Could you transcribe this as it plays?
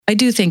I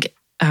do think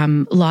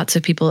lots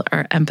of people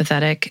are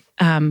empathetic,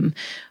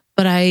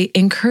 but I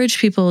encourage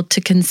people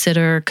to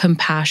consider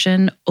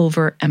compassion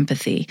over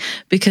empathy,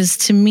 because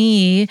to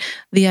me,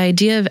 the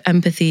idea of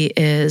empathy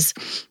is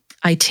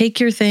I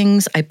take your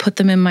things, I put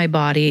them in my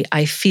body,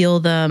 I feel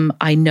them,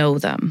 I know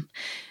them.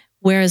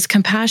 Whereas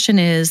compassion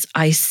is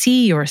I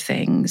see your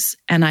things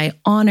and I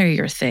honor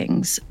your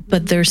things,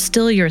 but they're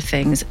still your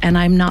things and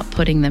I'm not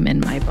putting them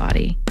in my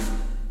body.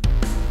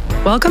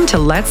 Welcome to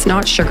Let's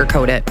Not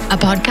Sugarcoat It, a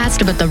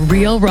podcast about the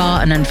real,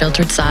 raw, and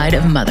unfiltered side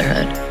of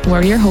motherhood.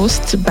 We're your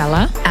hosts,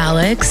 Bella,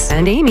 Alex,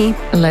 and Amy.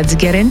 Let's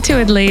get into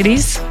it,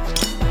 ladies.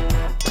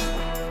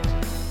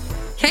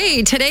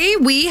 Hey, today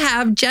we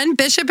have Jen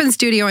Bishop in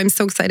studio. I'm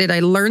so excited.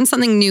 I learn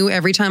something new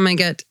every time I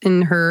get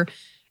in her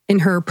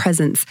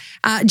presence.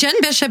 Jen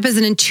Bishop is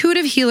an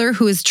intuitive healer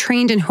who is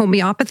trained in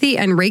homeopathy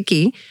and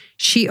Reiki.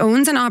 She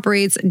owns and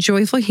operates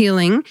Joyful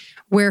Healing,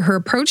 where her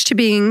approach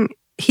to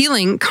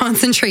healing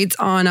concentrates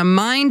on a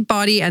mind,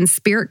 body, and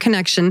spirit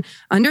connection,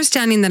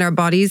 understanding that our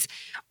bodies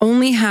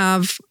only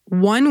have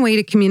one way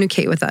to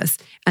communicate with us,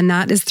 and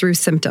that is through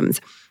symptoms.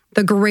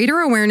 The greater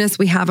awareness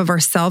we have of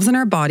ourselves and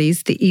our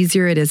bodies, the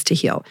easier it is to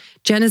heal.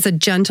 Jen is a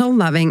gentle,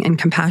 loving, and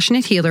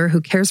compassionate healer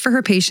who cares for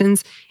her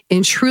patients in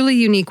a truly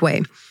unique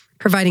way,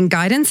 providing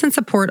guidance and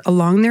support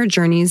along their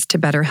journeys to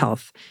better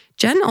health.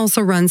 Jen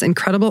also runs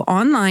incredible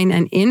online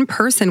and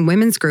in-person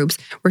women's groups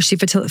where she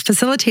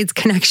facilitates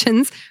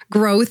connections,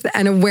 growth,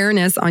 and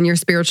awareness on your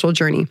spiritual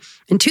journey.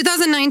 In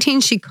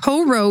 2019, she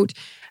co-wrote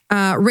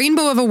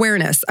Rainbow of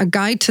Awareness, a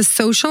guide to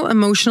social,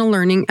 emotional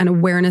learning and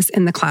awareness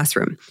in the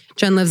classroom.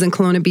 Jen lives in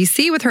Kelowna,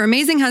 BC with her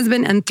amazing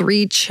husband and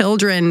 3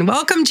 children.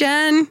 Welcome,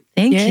 Jen.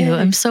 Thank you.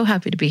 I'm so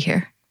happy to be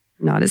here.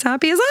 Not as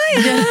happy as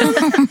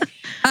I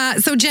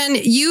am. So Jen,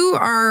 you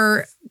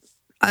are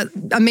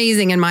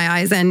amazing in my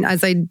eyes. And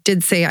as I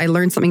did say, I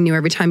learn something new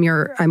every time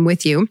I'm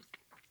with you.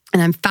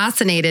 And I'm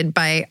fascinated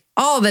by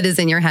all that is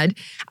in your head.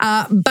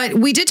 But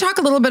we did talk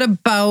a little bit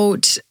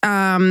about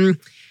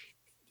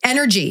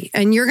energy.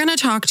 And you're going to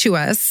talk to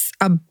us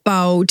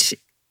about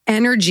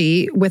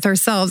energy with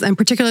ourselves and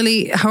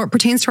particularly how it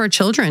pertains to our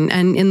children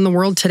and in the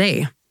world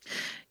today.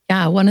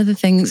 Yeah, one of the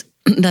things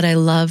that I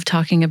love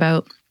talking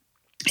about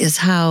is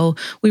how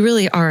we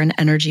really are an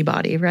energy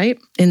body, right?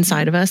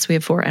 Inside of us, we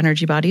have 4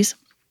 energy bodies.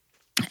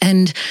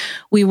 And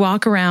we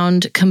walk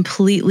around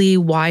completely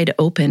wide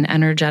open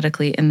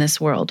energetically in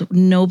this world.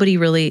 Nobody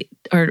really,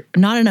 or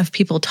not enough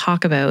people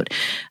talk about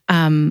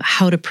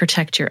how to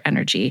protect your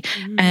energy.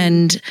 Mm-hmm.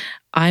 And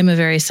I'm a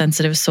very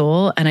sensitive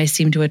soul, and I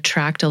seem to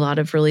attract a lot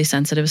of really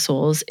sensitive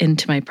souls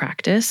into my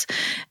practice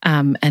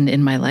and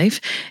in my life.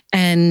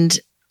 And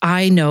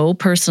I know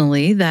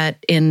personally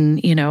that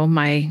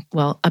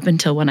up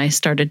until when I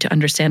started to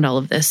understand all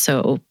of this,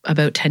 so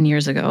about 10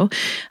 years ago,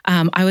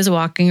 I was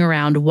walking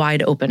around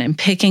wide open and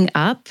picking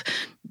up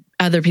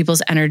other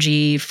people's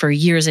energy for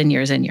years and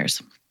years and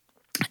years.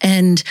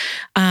 And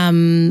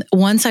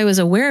once I was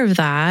aware of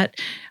that,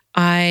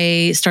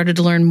 I started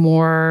to learn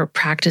more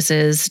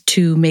practices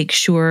to make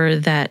sure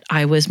that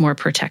I was more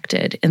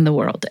protected in the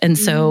world. And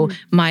so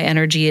my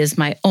energy is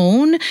my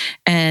own,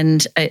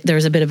 and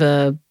there's a bit of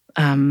a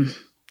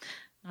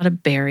not a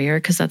barrier,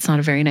 because that's not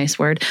a very nice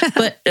word,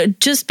 but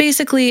just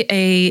basically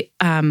a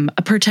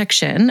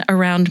protection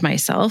around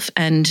myself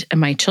and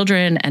my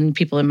children and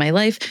people in my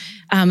life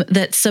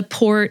that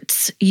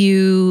supports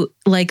you,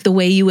 like the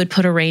way you would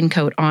put a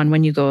raincoat on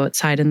when you go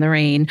outside in the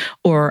rain,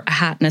 or a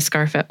hat and a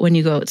scarf when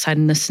you go outside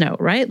in the snow,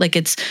 right? Like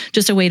it's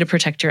just a way to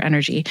protect your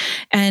energy.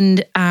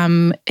 And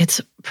it's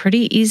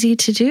pretty easy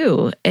to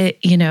do.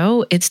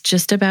 It's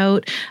just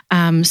about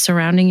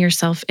surrounding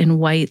yourself in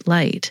white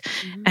light.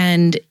 Mm-hmm.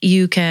 And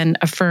you can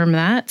affirm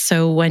that.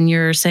 So when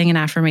you're saying an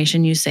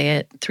affirmation, you say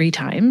it 3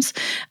 times.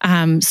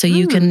 So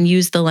you can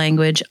use the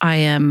language, I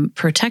am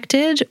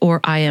protected or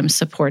I am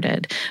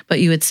supported. But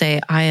you would say,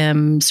 I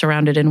am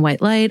surrounded in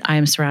white light. I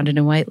am surrounded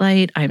in white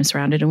light. I am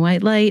surrounded in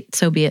white light.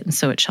 So be it and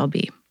so it shall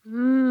be.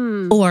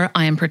 Or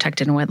I am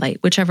protected in white light,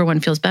 whichever one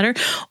feels better.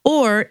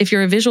 Or if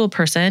you're a visual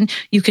person,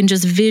 you can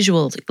just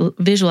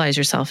visualize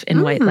yourself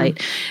in white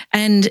light.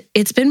 And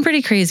it's been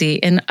pretty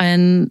crazy.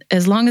 And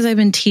as long as I've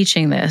been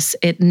teaching this,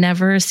 it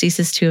never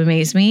ceases to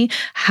amaze me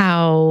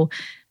how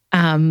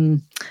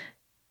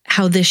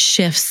this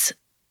shifts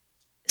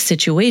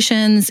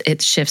situations,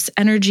 it shifts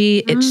energy,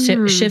 it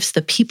shifts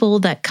the people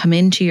that come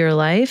into your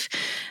life.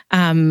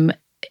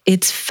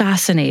 It's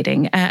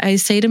fascinating. I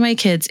say to my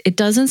kids, it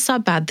doesn't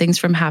stop bad things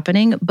from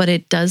happening, but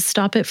it does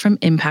stop it from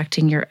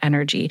impacting your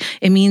energy.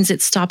 It means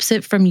it stops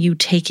it from you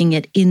taking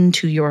it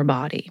into your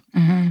body.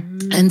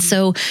 Mm-hmm. And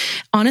so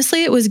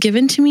honestly, it was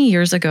given to me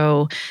years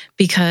ago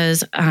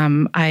because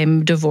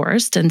I'm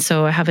divorced. And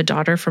so I have a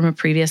daughter from a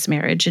previous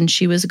marriage, and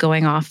she was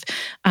going off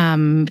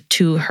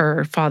to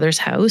her father's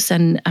house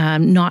and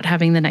not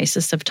having the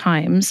nicest of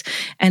times.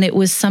 And it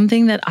was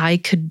something that I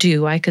could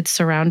do. I could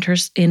surround her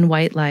in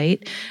white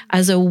light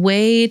as a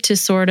way to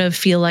sort of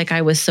feel like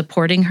I was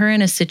supporting her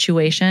in a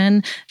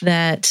situation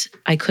that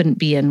I couldn't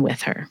be in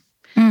with her.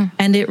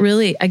 And it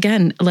really,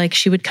 again, like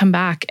she would come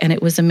back and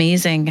it was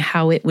amazing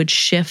how it would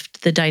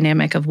shift the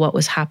dynamic of what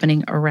was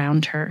happening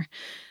around her.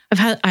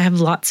 I have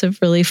lots of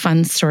really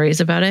fun stories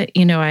about it.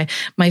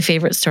 My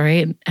favorite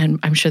story, and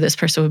I'm sure this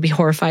person would be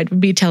horrified with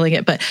me telling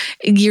it, but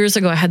years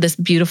ago, I had this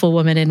beautiful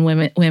woman in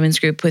women's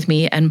group with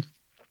me, and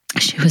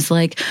she was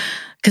like,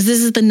 because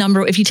this is the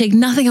number, if you take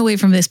nothing away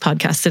from this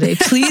podcast today,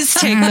 please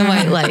take the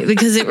white light,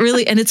 because it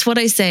really, and it's what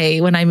I say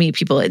when I meet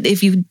people.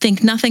 If you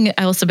think nothing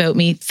else about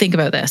me, think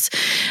about this.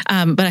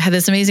 But I had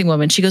this amazing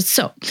woman. She goes,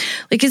 so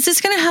like, is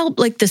this going to help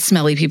like the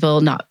smelly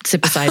people not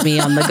sit beside me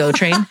on the GO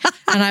train?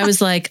 And I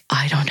was like,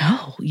 I don't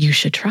know. You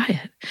should try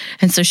it.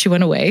 And so she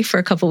went away for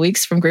a couple of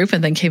weeks from group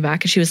and then came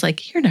back and she was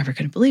like, you're never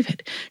going to believe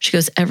it. She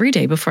goes, every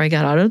day before I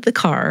got out of the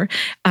car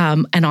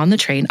and on the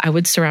train, I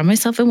would surround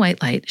myself in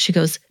white light. She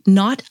goes,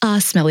 not a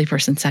smelly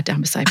person sat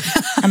down beside me.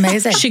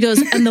 Amazing. She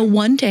goes, and the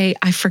one day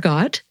I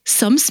forgot,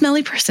 some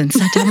smelly person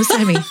sat down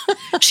beside me.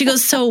 She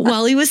goes, so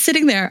while he was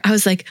sitting there, I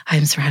was like,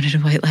 I'm surrounded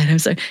in white light. I'm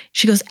sorry.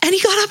 She goes, and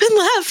he got up and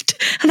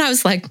left. And I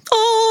was like,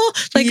 oh,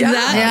 like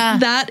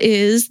that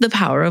is the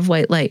power of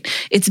white light.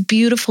 It's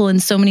beautiful in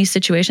so many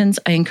situations.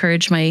 I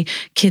encourage my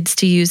kids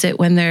to use it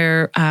when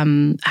they're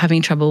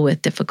having trouble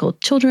with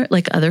difficult children,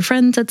 like other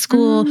friends at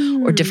school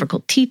or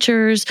difficult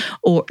teachers,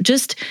 or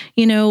just,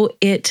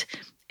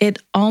 it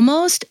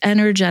almost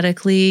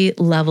energetically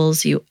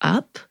levels you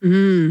up.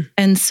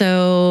 And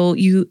so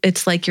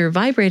it's like you're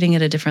vibrating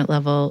at a different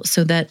level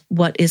so that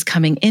what is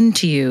coming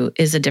into you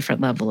is a different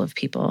level of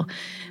people.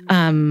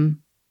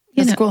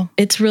 That's cool.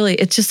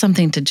 It's just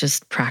something to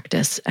just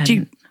practice.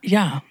 And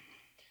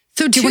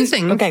So two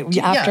things. Okay,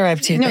 after I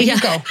have two. No, you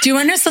go. Do you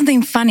want to know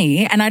something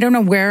funny? And I don't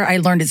know where I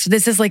learned it. So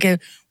this is like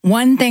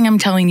one thing I'm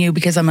telling you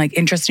because I'm like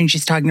interested.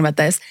 She's talking about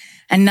this.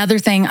 Another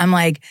thing I'm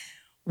like,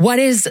 what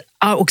is,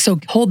 so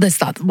hold this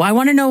thought. I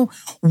want to know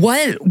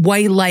what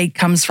white light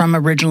comes from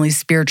originally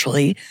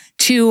spiritually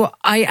to,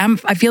 I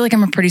feel like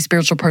I'm a pretty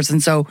spiritual person.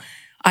 So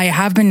I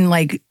have been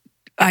like,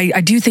 I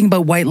do think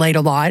about white light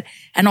a lot,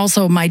 and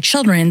also my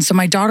children. So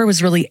my daughter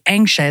was really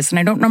anxious and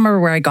I don't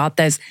remember where I got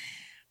this,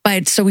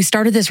 but so we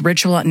started this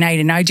ritual at night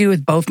and I do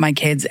with both my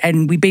kids.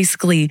 And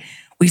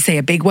we say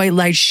a big white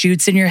light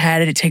shoots in your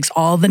head and it takes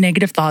all the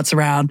negative thoughts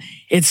around.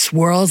 It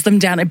swirls them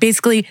down.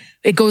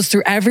 It goes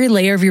through every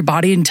layer of your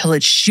body until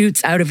it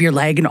shoots out of your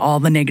leg and all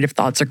the negative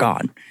thoughts are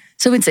gone.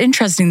 So it's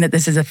interesting that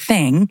this is a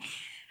thing.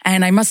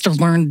 And I must have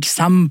learned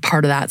some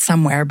part of that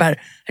somewhere, but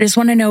I just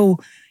want to know,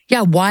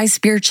 why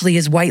spiritually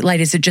is white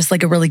light? Is it just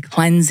like a really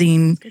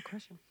cleansing? Good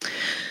question.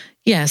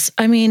 Yes.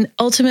 I mean,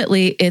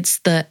 ultimately, it's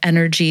the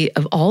energy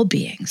of all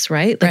beings,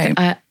 right? Like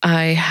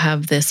I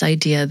have this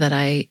idea that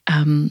I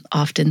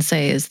often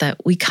say is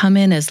that we come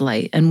in as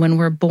light. And when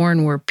we're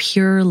born, we're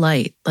pure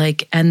light.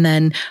 And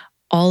then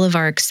all of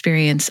our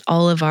experience,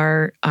 all of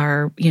our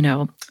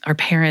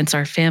parents,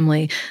 our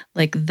family,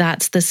 like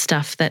that's the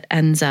stuff that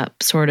ends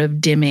up sort of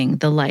dimming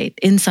the light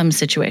in some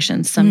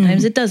situations.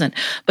 Sometimes it doesn't.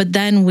 But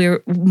then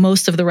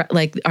most of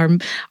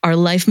our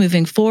life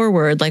moving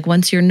forward, like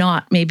once you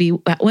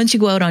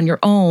go out on your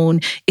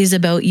own, is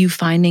about you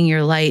finding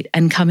your light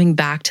and coming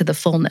back to the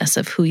fullness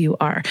of who you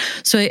are.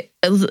 So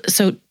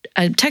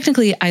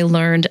technically, I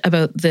learned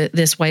about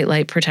this white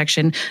light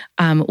protection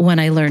when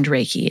I learned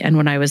Reiki and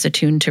when I was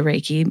attuned to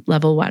Reiki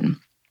level 1.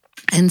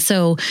 And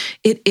so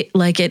it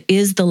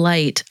is the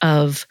light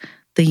of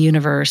the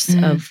universe,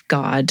 of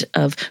God,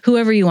 of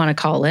whoever you want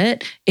to call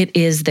it. It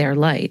is their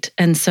light.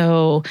 And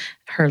so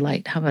her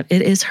light, how about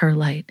it is her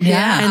light?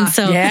 Yeah.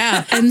 So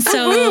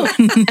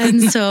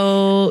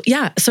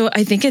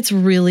I think it's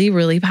really,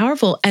 really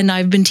powerful. And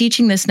I've been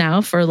teaching this now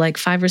for like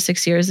 5 or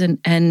 6 years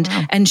and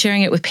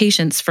sharing it with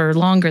patients for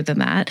longer than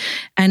that.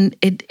 And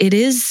it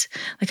is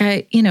like,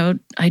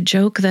 I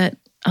joke that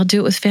I'll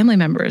do it with family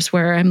members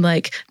where I'm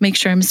like, make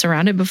sure I'm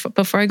surrounded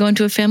before I go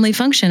into a family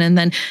function. And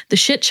then the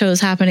shit show is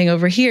happening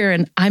over here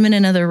and I'm in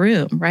another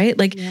room, right?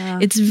 Like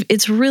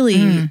it's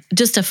really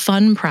just a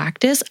fun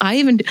practice. I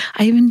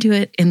even do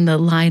it in the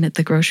line at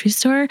the grocery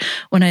store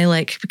when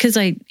because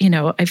I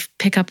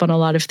pick up on a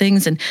lot of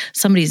things and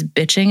somebody's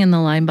bitching in the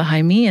line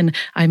behind me and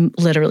I'm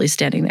literally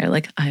standing there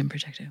like I'm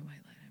protected by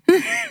white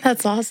light.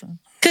 That's awesome.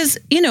 Because,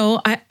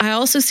 I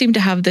also seem to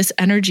have this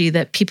energy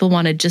that people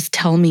want to just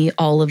tell me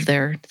all of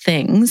their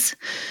things.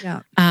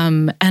 Yeah.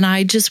 And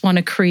I just want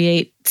to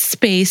create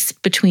space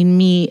between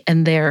me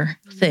and their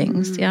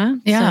things. Yeah.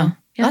 Yeah. So,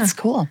 That's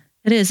cool.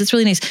 It is. It's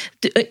really nice.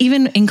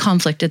 Even in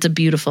conflict, it's a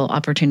beautiful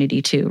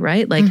opportunity too,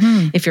 right? Like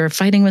if you're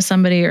fighting with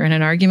somebody or in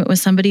an argument with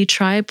somebody,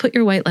 put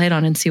your white light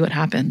on and see what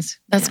happens.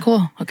 That's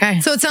cool. Okay.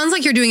 So it sounds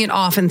like you're doing it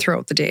often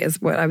throughout the day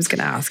is what I was going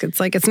to ask. It's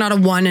like, it's not a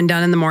one and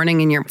done in the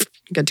morning and you're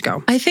good to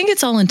go. I think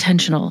it's all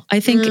intentional. I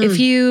think if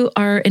you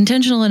are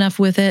intentional enough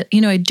with it,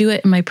 I do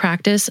it in my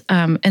practice.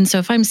 And so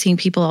if I'm seeing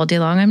people all day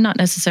long, I'm not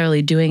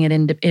necessarily doing it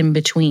in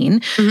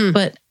between,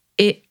 but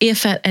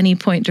if at any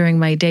point during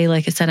my day,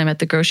 like I said, I'm at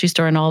the grocery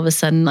store and all of a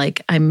sudden,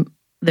 like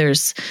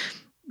there's,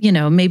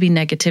 maybe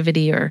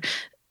negativity or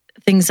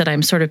things that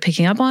I'm sort of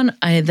picking up on,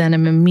 I then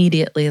am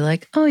immediately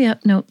like, oh yeah,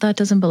 no, that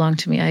doesn't belong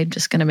to me. I'm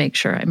just going to make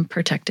sure I'm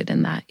protected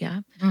in that.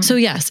 Yeah. So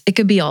yes, it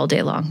could be all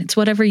day long. It's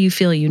whatever you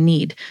feel you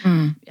need.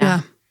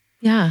 Yeah.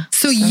 Yeah.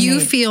 So you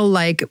feel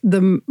like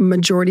the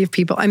majority of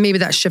people, and maybe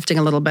that's shifting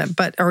a little bit,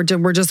 but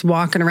we're just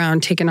walking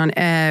around taking on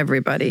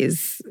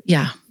everybody's.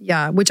 Yeah.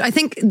 Yeah. Which I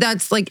think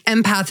that's like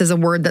empath is a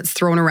word that's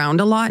thrown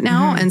around a lot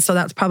now. And so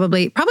that's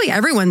probably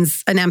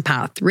everyone's an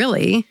empath,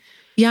 really.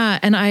 Yeah.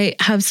 And I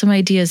have some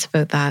ideas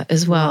about that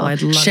as well.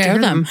 I'd love Share to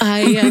hear them.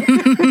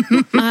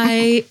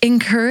 I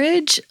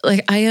encourage,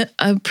 like, I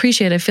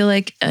appreciate, I feel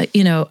like,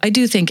 I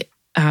do think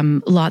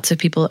lots of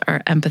people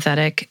are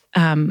empathetic.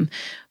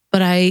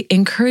 But I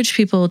encourage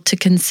people to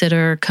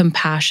consider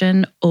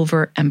compassion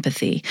over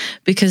empathy,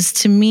 because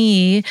to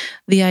me,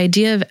 the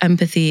idea of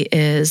empathy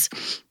is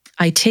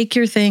I take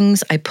your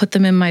things, I put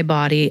them in my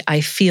body,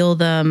 I feel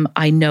them,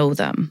 I know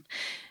them.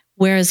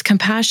 Whereas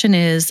compassion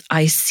is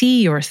I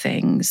see your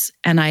things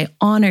and I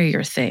honor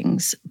your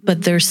things,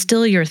 but they're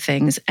still your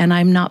things and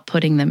I'm not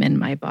putting them in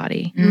my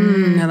body.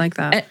 I like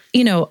that.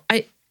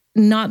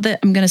 Not that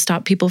I'm going to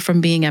stop people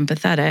from being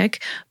empathetic,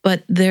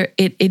 but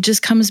it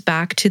just comes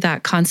back to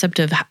that concept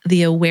of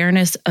the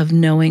awareness of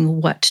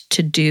knowing what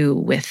to do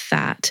with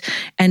that.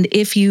 And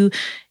if you're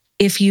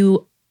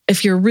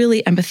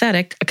really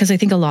empathetic, because I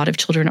think a lot of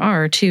children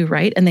are too,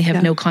 right? And they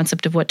have no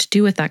concept of what to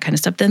do with that kind of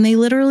stuff, then they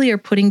literally are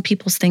putting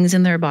people's things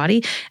in their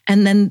body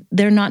and then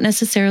they're not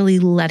necessarily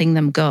letting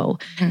them go.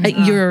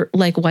 Your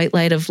like white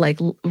light of like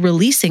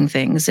releasing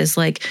things is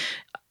like,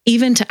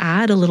 even to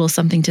add a little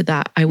something to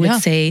that, I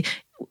would say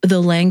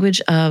the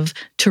language of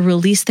to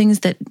release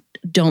things that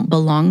don't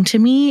belong to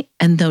me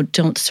and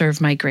don't serve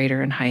my greater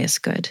and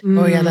highest good.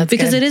 Oh yeah, that's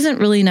because good. it isn't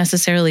really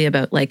necessarily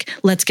about like,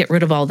 let's get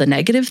rid of all the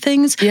negative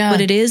things, but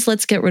it is,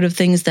 let's get rid of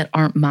things that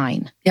aren't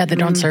mine. Yeah, that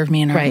don't serve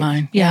me and aren't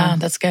mine. Yeah,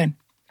 that's good.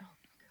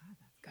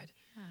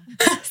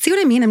 See what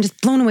I mean? I'm just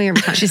blown away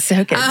every time. She's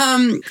so good.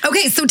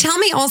 Okay, so tell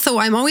me also,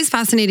 I'm always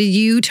fascinated.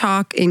 You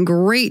talk in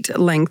great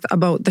length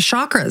about the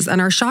chakras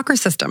and our chakra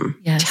system.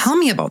 Yes. Tell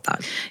me about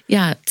that.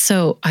 Yeah.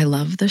 So I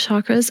love the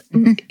chakras.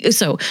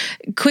 So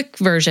quick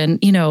version,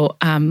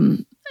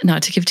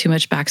 not to give too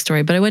much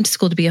backstory, but I went to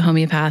school to be a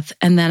homeopath.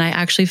 And then I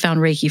actually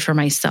found Reiki for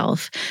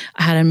myself.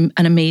 I had an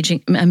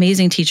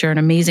amazing teacher, an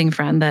amazing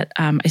friend that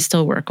I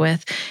still work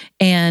with.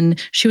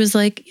 And she was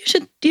like,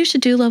 you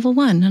should do level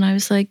 1. And I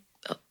was like,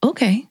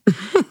 okay.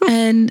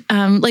 And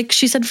like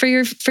she said, for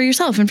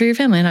yourself and for your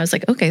family. And I was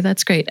like, okay,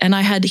 that's great. And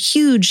I had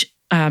huge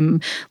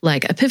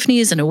like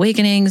epiphanies and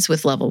awakenings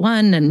with level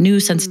 1 and new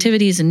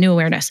sensitivities and new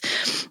awareness.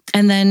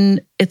 And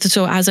then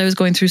so as I was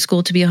going through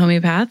school to be a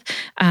homeopath,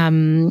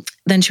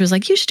 then she was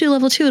like, you should do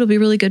level 2. It'll be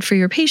really good for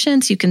your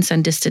patients. You can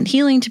send distant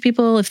healing to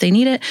people if they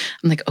need it.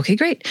 I'm like, okay,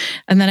 great.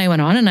 And then I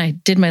went on and I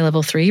did my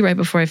level 3 right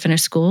before I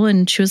finished school.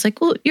 And she was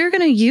like, well, you're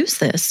going to use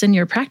this in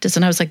your practice.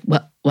 And I was like,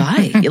 what?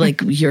 Why?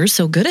 Like, you're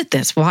so good at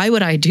this. Why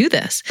would I do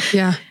this?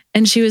 Yeah.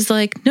 And she was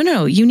like,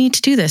 no, you need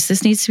to do this.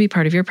 This needs to be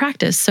part of your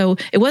practice. So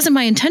it wasn't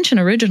my intention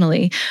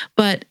originally,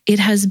 but it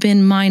has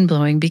been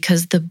mind-blowing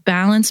because the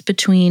balance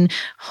between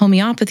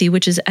homeopathy,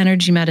 which is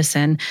energy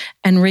medicine,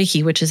 and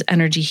Reiki, which is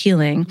energy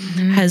healing,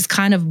 has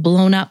kind of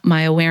blown up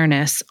my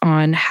awareness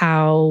on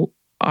how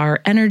our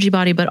energy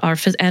body, but our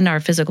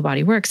physical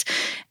body works.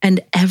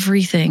 And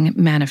everything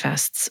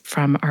manifests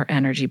from our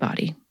energy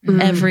body.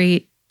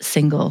 Every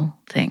single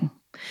thing.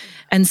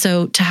 And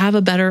so to have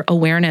a better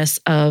awareness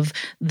of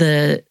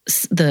the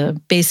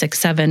basic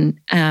 7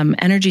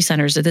 energy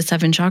centers or the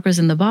 7 chakras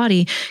in the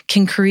body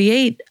can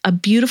create a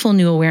beautiful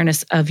new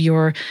awareness of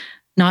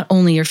not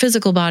only your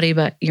physical body,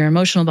 but your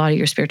emotional body,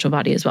 your spiritual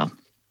body as well.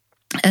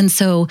 And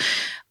so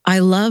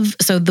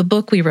the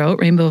book we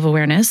wrote, Rainbow of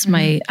Awareness,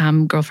 my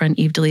girlfriend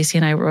Eve DeLisi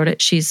and I wrote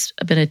it. She's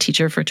been a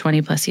teacher for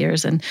 20 plus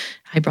years and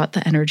I brought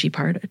the energy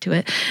part to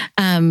it.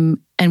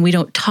 And we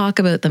don't talk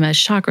about them as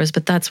chakras,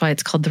 but that's why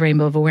it's called the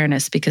Rainbow of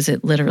Awareness, because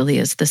it literally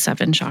is the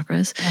 7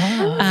 chakras.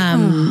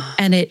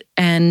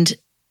 And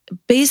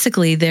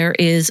basically there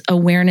is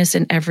awareness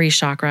in every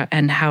chakra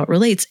and how it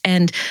relates.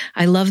 And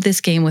I love this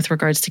game with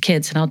regards to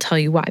kids, and I'll tell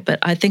you why, but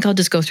I think I'll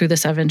just go through the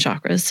 7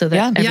 chakras so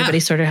that everybody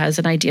sort of has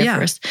an idea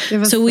first.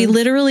 So we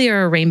literally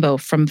are a rainbow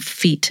from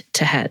feet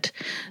to head.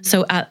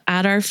 So at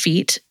our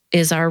feet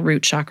is our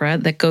root chakra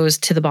that goes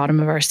to the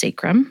bottom of our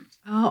sacrum.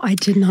 Oh, I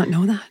did not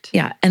know that.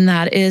 Yeah. And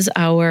that is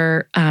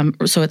our,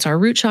 so it's our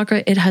root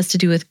chakra. It has to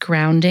do with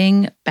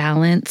grounding,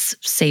 balance,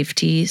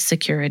 safety,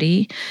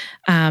 security.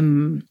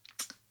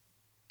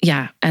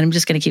 Yeah. And I'm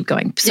just going to keep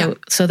going.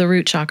 So the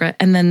root chakra,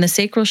 and then the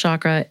sacral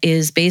chakra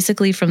is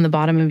basically from the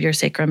bottom of your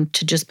sacrum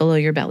to just below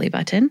your belly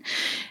button.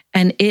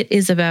 And it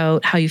is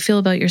about how you feel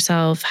about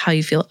yourself, how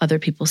you feel other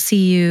people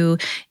see you.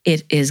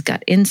 It is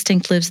gut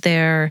instinct lives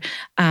there.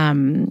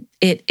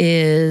 It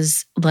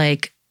is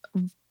like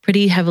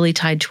pretty heavily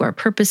tied to our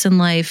purpose in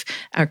life,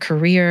 our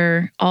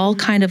career, all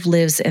kind of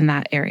lives in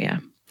that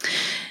area.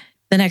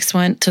 The next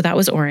one, so that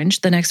was orange.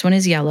 The next one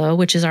is yellow,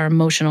 which is our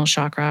emotional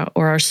chakra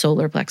or our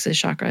solar plexus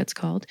chakra, it's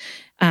called.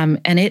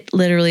 And it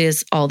literally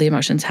is all the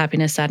emotions,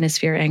 happiness, sadness,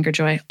 fear, anger,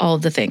 joy, all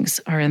of the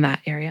things are in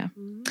that area.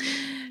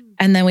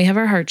 And then we have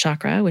our heart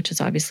chakra, which is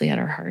obviously at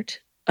our heart.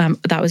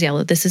 That was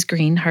yellow. This is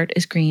green. Heart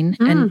is green.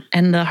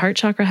 And the heart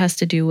chakra has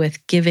to do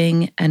with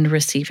giving and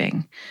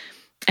receiving.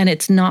 And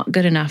it's not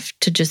good enough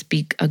to just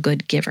be a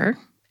good giver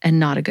and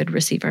not a good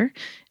receiver.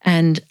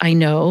 And I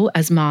know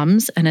as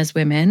moms and as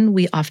women,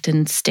 we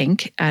often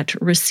stink at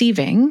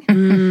receiving,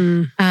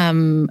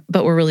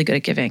 but we're really good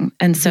at giving.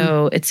 And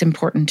so it's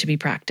important to be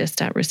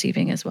practiced at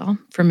receiving as well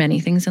for many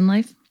things in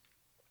life.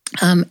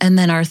 And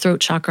then our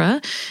throat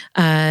chakra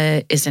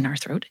is in our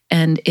throat,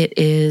 and it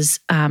is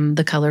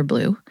the color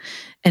blue.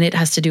 And it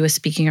has to do with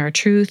speaking our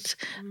truth,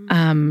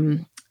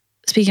 advocating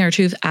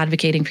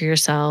for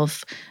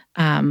yourself,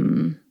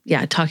 talking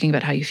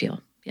about how you feel.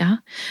 Yeah.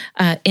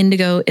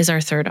 Indigo is our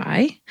third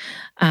eye,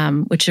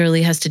 which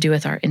really has to do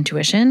with our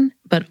intuition,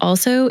 but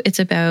also it's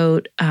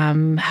about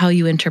how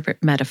you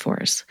interpret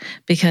metaphors,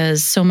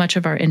 because so much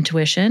of our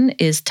intuition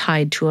is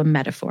tied to a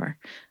metaphor.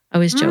 I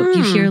always joke,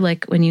 you hear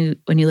like when you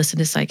listen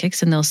to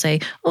psychics and they'll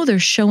say, oh, they're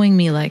showing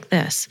me like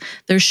this.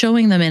 They're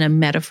showing them in a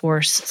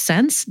metaphor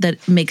sense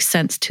that makes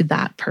sense to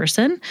that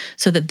person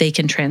so that they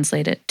can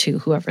translate it to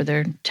whoever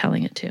they're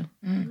telling it to.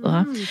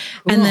 Cool.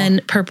 And then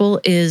purple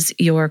is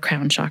your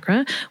crown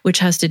chakra, which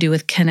has to do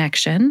with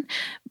connection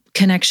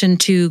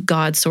to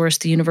God, source,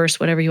 the universe,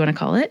 whatever you want to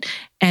call it,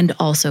 and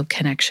also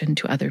connection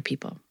to other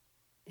people.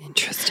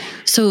 Interesting.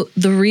 So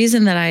the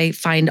reason that I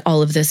find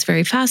all of this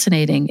very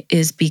fascinating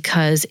is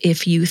because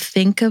if you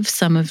think of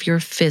some of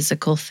your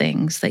physical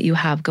things that you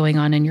have going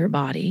on in your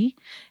body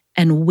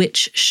and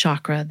which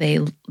chakra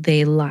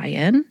they lie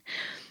in,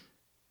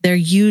 there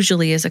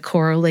usually is a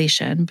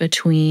correlation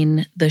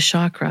between the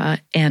chakra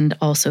and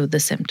also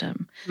the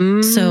symptom.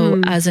 So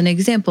as an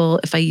example,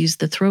 if I use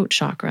the throat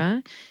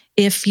chakra,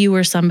 if you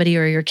were somebody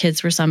or your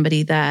kids were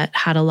somebody that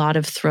had a lot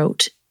of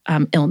throat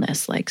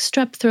illness like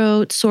strep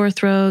throat, sore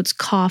throats,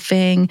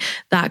 coughing,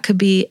 that could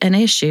be an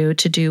issue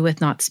to do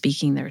with not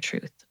speaking their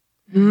truth.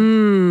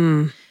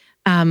 So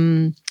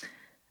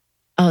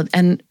I'll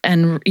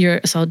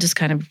just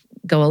kind of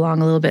go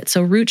along a little bit.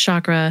 So root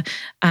chakra,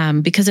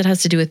 because it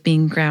has to do with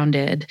being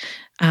grounded,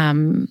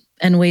 and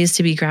ways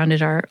to be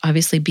grounded are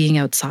obviously being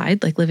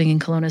outside. Like living in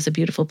Kelowna is a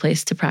beautiful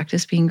place to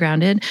practice being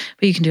grounded,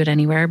 but you can do it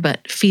anywhere.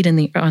 But feet on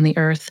the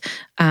earth,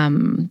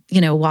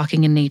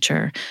 walking in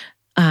nature.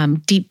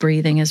 Deep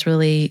breathing is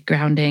really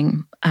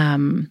grounding.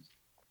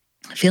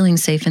 Feeling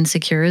safe and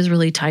secure is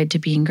really tied to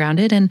being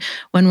grounded. And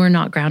when we're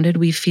not grounded,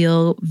 we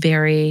feel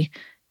very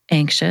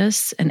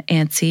anxious and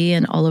antsy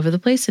and all over the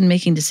place, and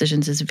making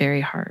decisions is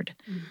very hard.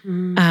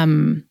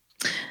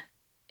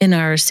 In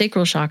our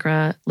sacral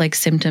chakra, like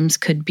symptoms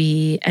could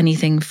be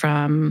anything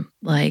from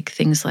like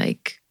things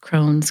like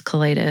Crohn's,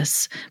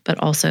 colitis, but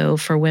also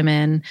for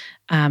women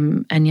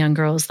and young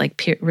girls,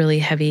 like really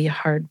heavy,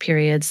 hard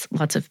periods,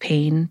 lots of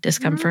pain,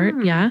 discomfort.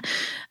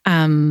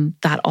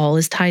 That all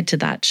is tied to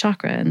that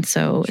chakra. And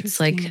so it's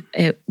like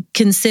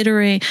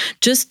considering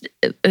just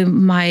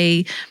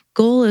my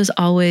goal is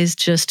always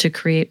just to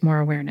create more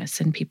awareness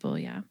in people.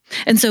 Yeah.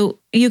 And so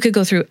you could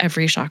go through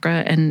every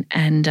chakra and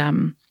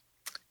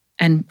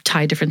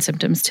tie different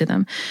symptoms to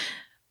them.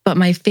 But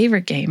my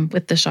favorite game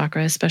with the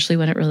chakra, especially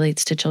when it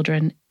relates to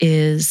children,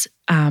 is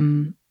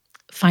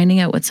finding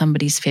out what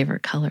somebody's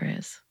favorite color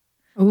is.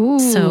 Ooh.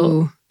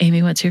 So,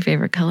 Amy, what's your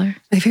favorite color?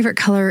 My favorite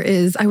color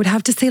is, I would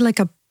have to say like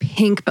a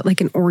pink, but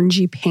like an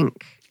orangey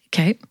pink.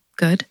 Okay,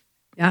 good.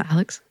 Yeah.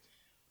 Alex?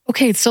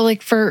 Okay, so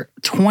like for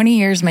 20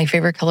 years, my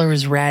favorite color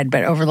was red,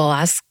 but over the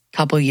last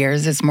couple of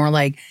years, it's more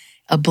like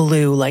a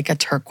blue, like a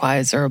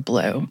turquoise or a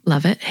blue.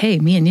 Love it. Hey,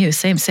 me and you,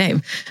 same.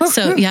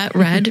 So yeah,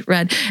 red.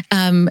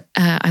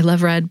 I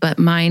love red, but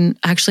mine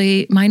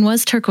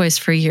was turquoise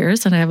for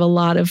years. And I have a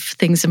lot of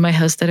things in my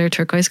house that are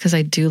turquoise because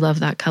I do love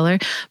that color,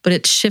 but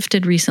it's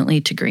shifted recently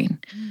to green.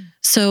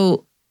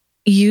 So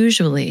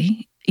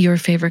usually your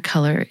favorite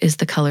color is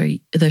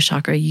the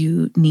chakra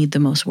you need the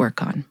most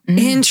work on.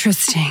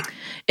 Interesting.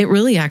 It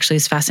really actually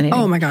is fascinating.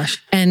 Oh my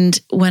gosh. And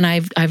when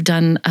I've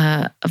done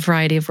a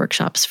variety of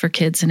workshops for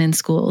kids and in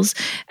schools,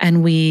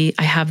 and I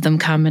have them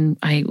come and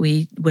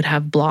we would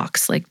have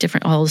blocks, like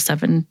all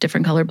 7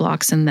 different color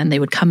blocks, and then they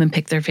would come and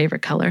pick their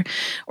favorite color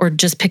or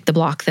just pick the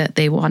block that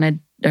they wanted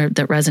or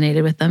that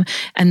resonated with them.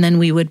 And then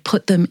we would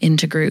put them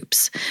into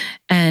groups.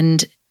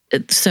 And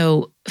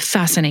so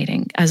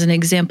fascinating. As an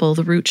example,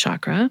 the root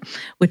chakra,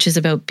 which is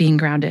about being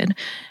grounded,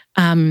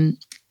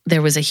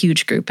 there was a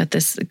huge group at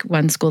this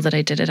one school that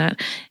I did it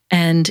at,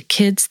 and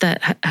kids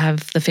that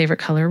have the favorite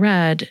color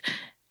red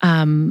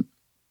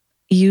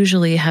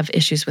usually have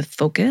issues with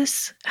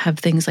focus, have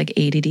things like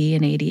ADD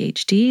and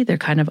ADHD. They're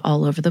kind of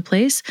all over the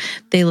place.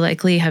 They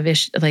likely have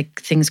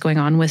things going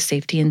on with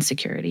safety and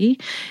security,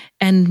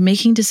 and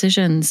making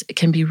decisions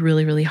can be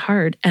really, really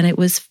hard. And it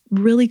was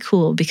really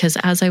cool because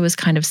as I was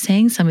kind of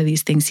saying some of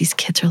these things, these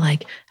kids are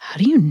like, how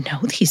do you know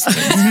these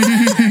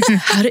things?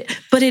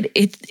 But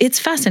it's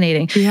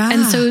fascinating. Yeah.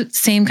 And so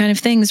same kind of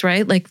things,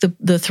 right? Like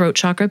the throat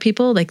chakra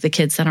people, like the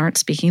kids that aren't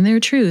speaking their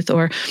truth,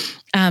 or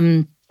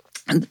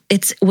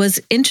it was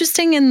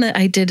interesting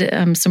I did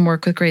some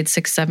work with grades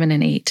 6, 7,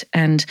 and 8,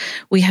 and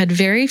we had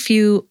very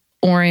few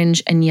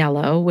orange and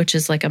yellow, which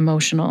is like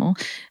emotional,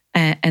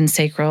 and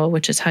sacral,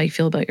 which is how you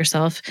feel about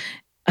yourself.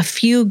 A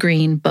few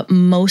green, but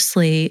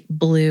mostly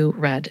blue,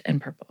 red, and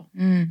purple.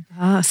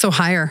 So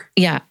higher.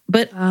 Yeah,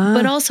 but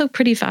also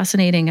pretty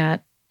fascinating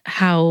at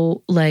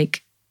how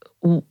like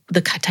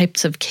the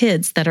types of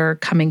kids that are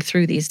coming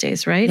through these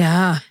days, right?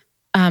 Yeah.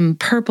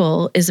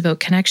 Purple is about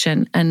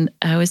connection. And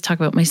I always talk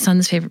about my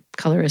son's favorite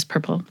color is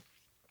purple.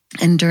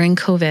 And during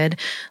COVID,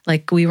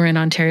 like we were in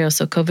Ontario,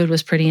 so COVID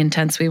was pretty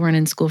intense. We weren't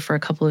in school for a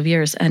couple of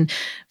years. And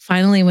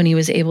finally, when he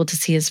was able to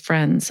see his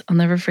friends, I'll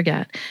never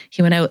forget,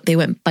 he went out, they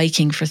went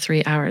biking for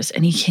 3 hours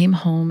and he came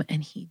home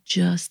and he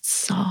just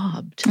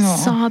sobbed and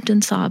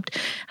sobbed.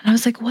 And I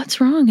was like, what's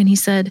wrong? And he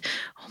said,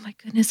 oh my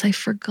goodness, I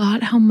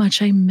forgot how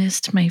much I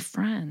missed my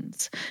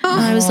friends.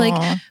 And I was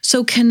like,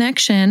 so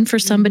connection for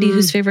somebody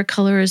whose favorite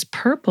color is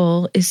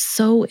purple is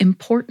so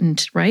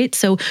important, right?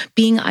 So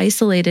being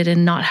isolated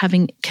and not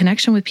having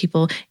connection with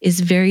people is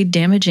very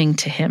damaging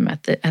to him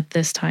at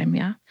this time.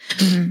 Yeah.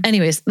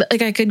 Anyways,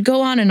 like I could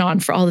go on and on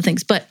for all the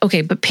things, but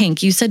okay, but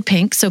pink, you said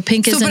pink. So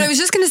pink is. But I was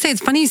just going to say, it's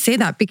funny you say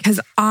that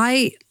because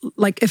I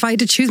like, if I had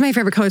to choose my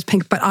favorite color is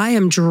pink, but I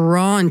am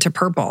drawn to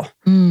purple.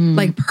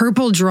 Like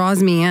purple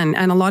draws me in.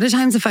 And a lot of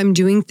times if I'm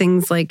doing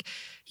things like,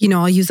 you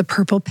know, I'll use a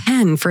purple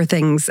pen for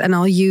things and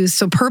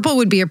so purple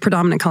would be a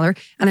predominant color.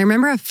 And I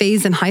remember a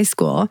phase in high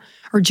school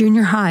or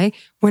junior high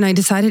when I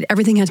decided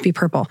everything had to be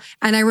purple.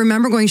 And I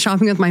remember going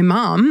shopping with my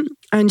mom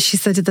and she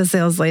said to the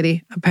sales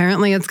lady,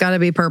 apparently it's got to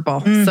be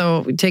purple.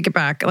 So take it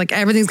back. Like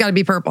everything's got to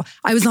be purple.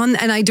 I was on,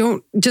 and I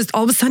don't just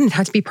all of a sudden it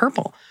had to be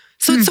purple.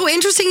 So it's so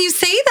interesting you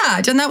say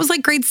that. And that was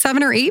like grade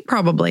 7 or 8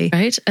 probably.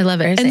 Right? I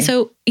love it. And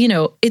so, you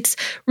know, it's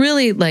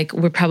really like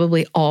we're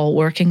probably all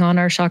working on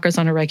our chakras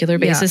on a regular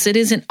basis. It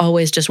isn't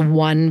always just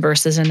one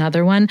versus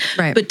another one.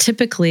 Right. But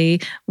typically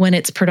when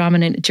it's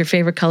predominant, it's your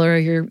favorite color, or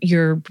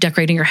you're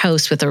decorating your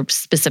house with a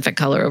specific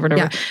color or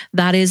whatever.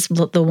 That is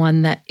the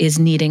one that is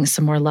needing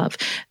some more love.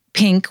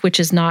 Pink, which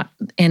is not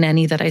in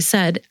any that I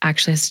said,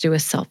 actually has to do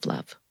with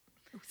self-love.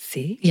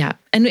 See? Yeah.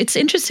 And it's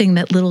interesting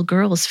that little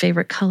girls'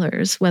 favorite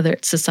colors, whether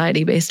it's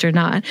society-based or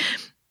not,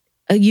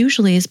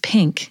 usually is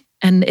pink.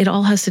 And it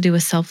all has to do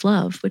with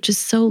self-love, which is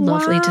so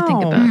lovely to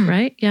think about,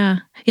 right? Yeah.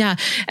 Yeah.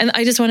 And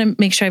I just want to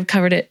make sure I've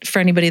covered it for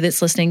anybody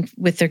that's listening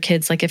with their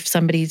kids. Like if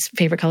somebody's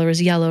favorite color is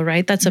yellow,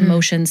 right? That's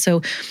emotion.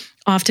 So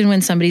often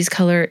when somebody's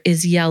color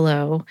is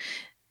yellow,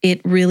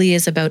 it really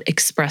is about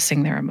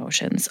expressing their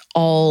emotions,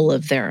 all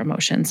of their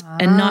emotions.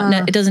 And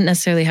it doesn't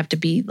necessarily have to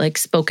be like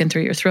spoken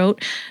through your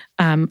throat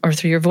or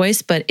through your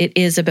voice, but it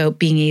is about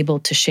being able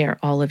to share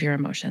all of your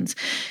emotions.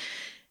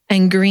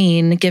 And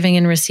green, giving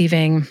and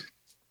receiving,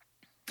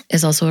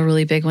 is also a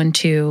really big one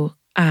too.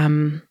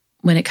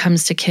 When it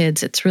comes to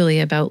kids, it's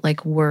really about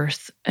like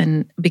worth,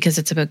 and because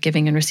it's about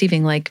giving and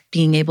receiving, like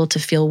being able to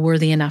feel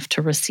worthy enough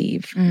to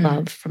receive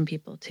love from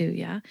people too.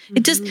 Yeah.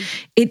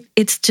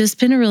 It's just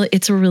been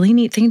it's a really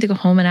neat thing to go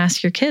home and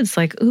ask your kids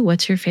like, ooh,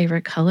 what's your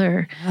favorite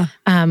color?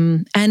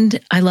 And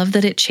I love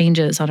that it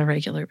changes on a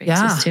regular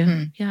basis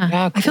too. Yeah.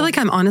 Cool. I feel like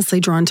I'm honestly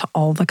drawn to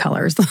all the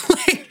colors.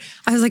 Like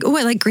I was like, oh,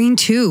 I like green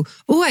too.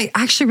 Oh, I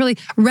actually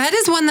red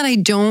is one that I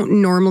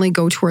don't normally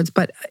go towards,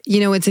 but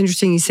you know, it's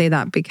interesting you say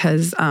that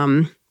because,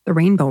 the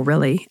rainbow,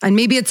 really. And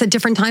maybe it's at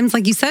different times,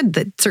 like you said,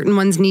 that certain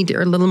ones need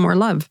a little more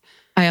love.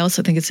 I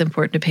also think it's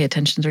important to pay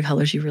attention to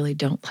colors you really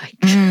don't like.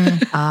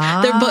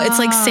 It's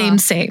like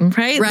same,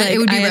 right? Right, like it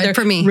would be I red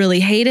for me. Really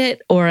hate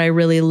it or I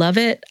really love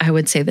it. I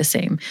would say the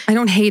same. I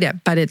don't hate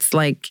it, but it's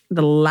like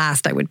the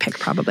last I would pick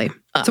probably.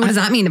 So what does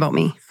that mean about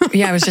me?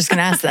 Yeah, I was just going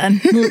to ask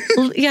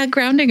that. Yeah,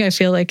 grounding I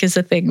feel like is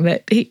a thing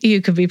that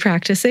you could be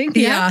practicing.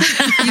 Yeah.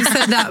 You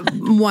said that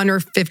 1 or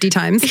 50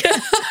 times.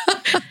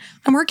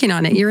 I'm working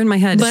on it. You're in my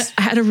head. But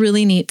I had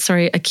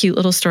a cute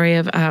little story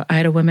of, I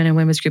had a women in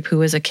women's group who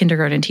was a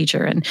kindergarten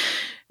teacher. And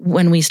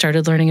when we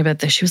started learning about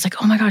this, she was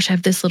like, oh my gosh, I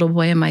have this little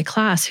boy in my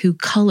class who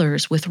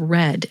colors with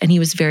red. And he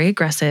was very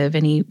aggressive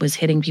and he was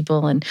hitting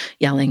people and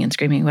yelling and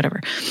screaming,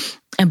 whatever.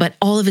 But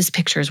all of his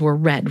pictures were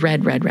red.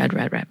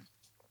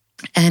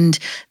 And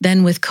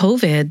then with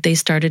COVID, they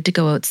started to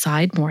go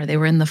outside more. They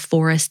were in the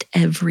forest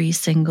every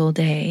single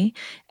day.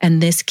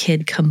 And this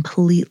kid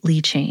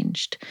completely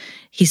changed.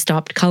 He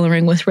stopped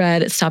coloring with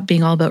red. It stopped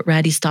being all about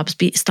red. He stopped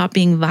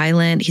being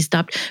violent. He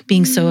stopped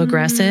being so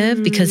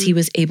aggressive because he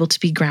was able to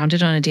be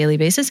grounded on a daily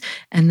basis.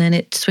 And then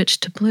it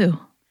switched to blue.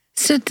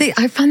 So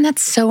I found that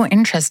so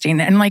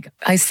interesting. And like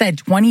I said,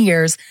 20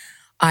 years,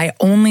 I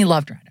only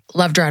loved red.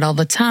 Loved red all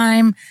the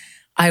time.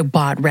 I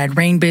bought red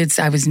rain boots.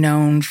 I was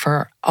known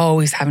for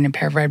always having a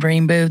pair of red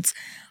rain boots.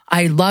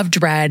 I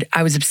loved red.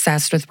 I was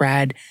obsessed with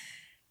red.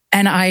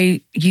 And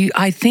I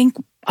think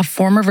a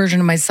former version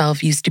of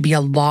myself used to be a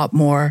lot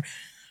more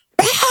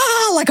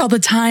like all the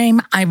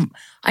time. I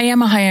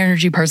am a high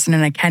energy person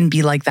and I can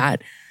be like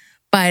that.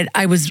 But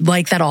I was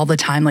like that all the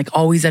time, like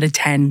always at a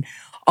 10,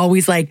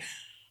 always like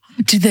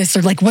do this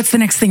or like, what's the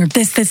next thing or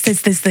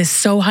this,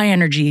 so high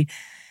energy.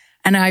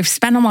 And I've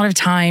spent a lot of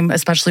time,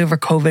 especially over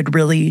COVID,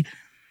 really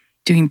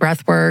doing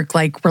breath work,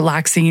 like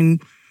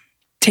relaxing,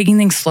 taking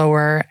things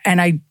slower.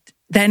 And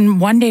then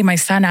one day my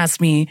son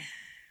asked me,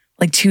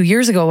 like 2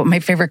 years ago what my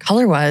favorite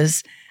color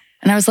was.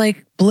 And I was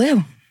like,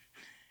 blue.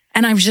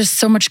 And I'm just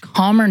so much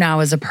calmer now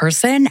as a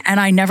person. And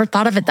I never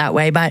thought of it that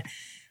way. But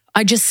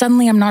I just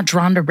suddenly am not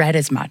drawn to red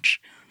as much.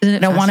 I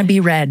don't want to be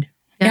red.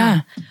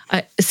 Yeah.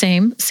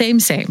 Same.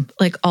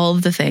 Like all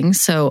of the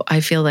things. So I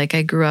feel like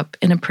I grew up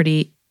in a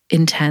pretty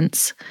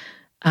intense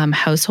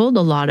household,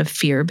 a lot of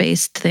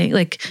fear-based thing.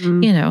 Like,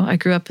 I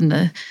grew up in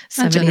the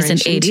 70s and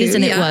 80s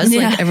and it was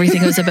like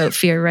everything was about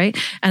fear, right?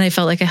 And I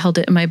felt like I held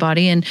it in my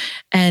body. And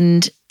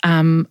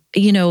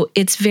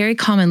it's very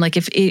common, like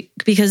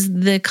because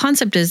the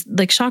concept is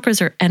like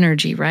chakras are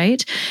energy,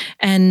 right?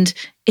 And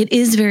it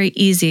is very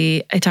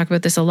easy. I talk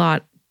about this a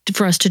lot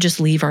for us to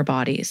just leave our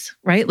bodies,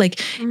 right? Like,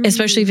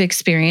 especially if you've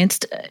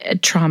experienced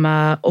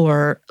trauma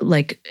or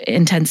like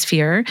intense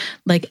fear,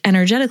 like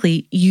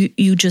energetically,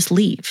 you just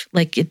leave,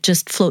 like it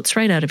just floats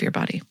right out of your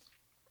body.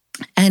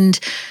 And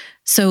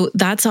so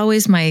that's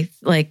always my,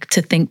 like,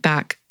 to think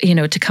back,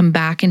 to come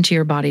back into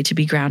your body, to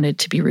be grounded,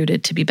 to be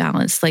rooted, to be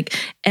balanced. Like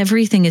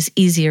everything is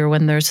easier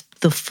when there's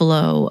the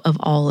flow of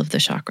all of the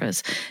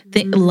chakras.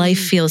 Life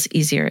feels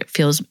easier.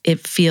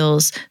 It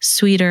feels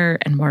sweeter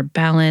and more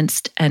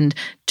balanced, and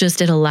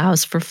just it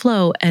allows for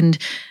flow. And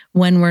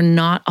when we're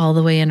not all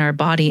the way in our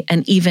body,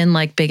 and even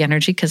like big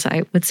energy, because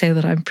I would say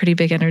that I'm pretty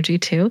big energy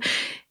too,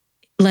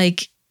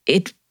 like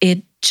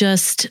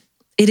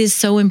it is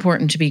so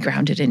important to be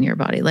grounded in your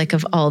body. Like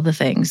of all the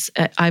things,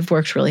 I've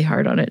worked really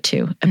hard on it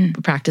too. I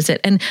practice it,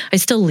 and I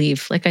still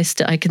leave. Like I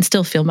can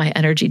still feel my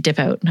energy dip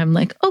out, and I'm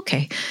like,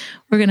 okay,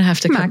 we're gonna have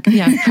to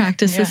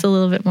practice this a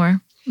little bit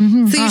more.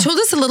 Mm-hmm. So you told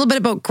us a little bit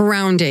about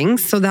grounding.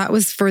 So that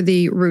was for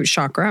the root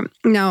chakra.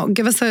 Now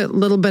give us a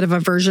little bit of a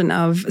version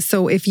of,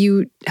 so if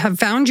you have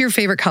found your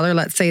favorite color,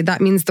 let's say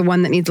that means the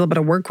one that needs a little bit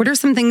of work, what are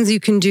some things you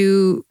can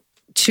do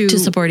to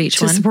support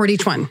each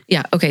one?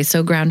 Yeah. Okay.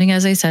 So grounding,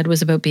 as I said,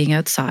 was about being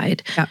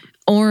outside. Yeah.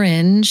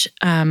 Orange,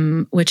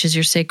 which is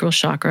your sacral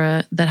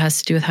chakra, that has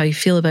to do with how you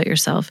feel about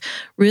yourself,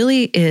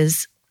 really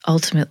is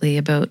ultimately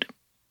about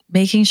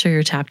making sure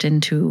you're tapped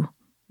into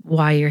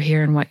why you're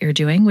here and what you're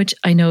doing, which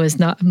I know is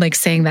not, I'm like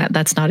saying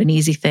that's not an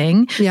easy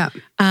thing. Yeah.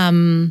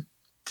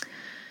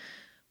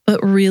 But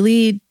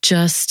really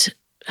just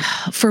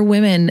for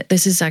women,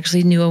 this is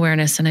actually new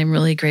awareness, and I'm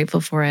really grateful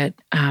for it,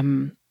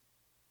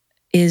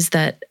 is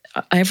that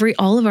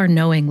all of our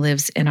knowing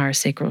lives in our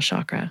sacral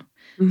chakra.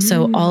 Mm-hmm.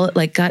 So all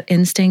like gut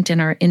instinct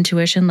and our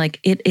intuition, like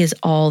it is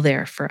all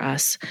there for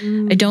us.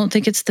 I don't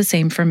think it's the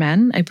same for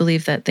men. I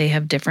believe that they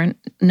have different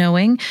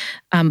knowing.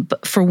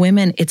 But for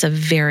women, it's a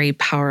very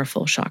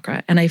powerful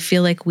chakra. And I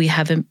feel like we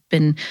haven't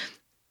been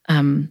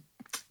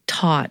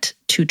taught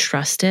to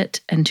trust it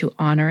and to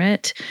honor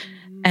it.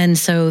 And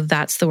so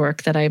that's the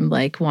work that I'm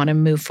like want to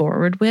move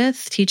forward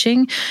with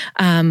teaching.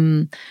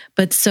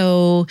 But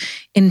so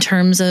in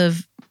terms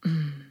of,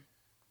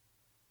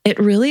 it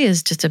really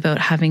is just about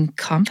having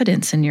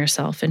confidence in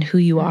yourself and who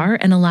you are,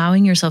 and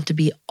allowing yourself to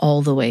be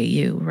all the way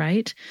you,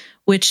 right?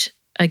 Which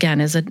again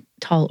is a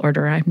tall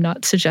order. I'm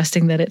not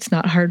suggesting that it's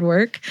not hard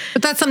work.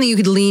 But that's something you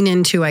could lean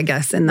into, I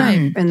guess, in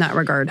that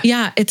regard.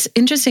 Yeah, it's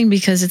interesting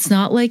because it's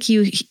not like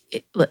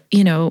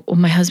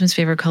my husband's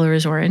favorite color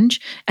is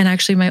orange, and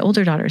actually my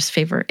older daughter's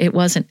favorite, what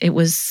was it?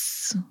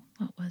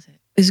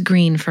 It was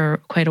green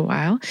for quite a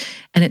while,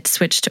 and it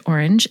switched to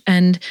orange.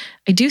 And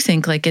I do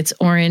think like it's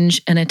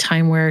orange in a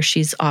time where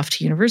she's off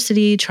to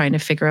university, trying to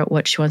figure out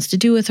what she wants to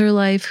do with her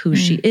life, who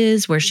she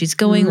is, where she's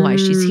going, why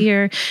she's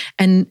here.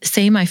 And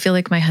same, I feel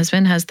like my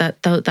husband has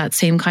that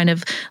same kind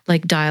of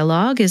like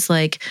dialogue, is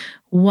like,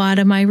 what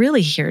am I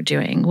really here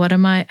doing?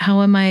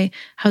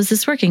 How's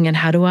this working? And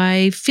how do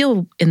I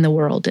feel in the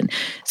world? And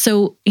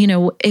so,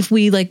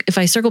 if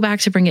I circle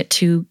back to bring it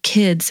to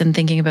kids and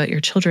thinking about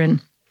your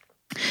children,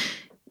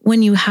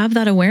 when you have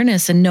that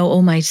awareness and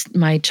know,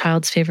 my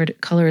child's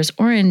favorite color is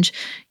orange,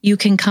 you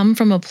can come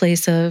from a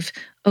place of,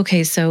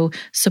 okay, so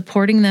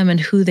supporting them and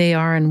who they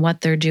are and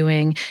what they're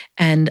doing,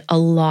 and a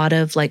lot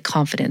of like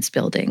confidence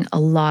building, a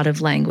lot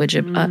of language,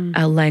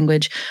 a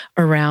language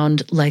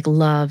around like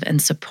love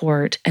and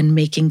support and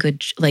making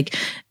good, like,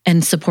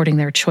 and supporting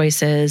their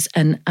choices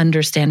and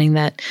understanding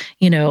that,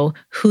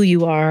 who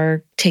you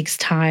are takes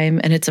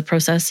time and it's a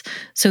process.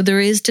 So there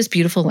is just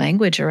beautiful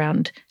language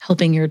around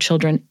helping your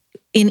children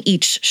in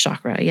each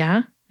chakra.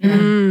 Yeah.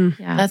 Yeah.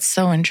 That's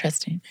so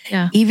interesting.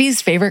 Yeah.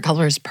 Evie's favorite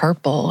color is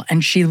purple,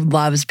 and she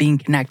loves being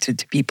connected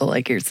to people,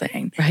 like you're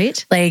saying.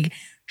 Right. Like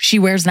she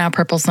wears now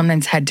purple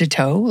sometimes head to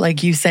toe,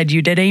 like you said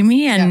you did,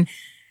 Amy.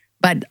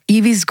 But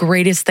Evie's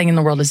greatest thing in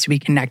the world is to be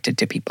connected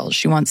to people.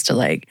 She wants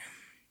to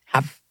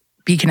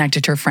be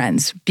connected to her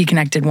friends, be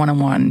connected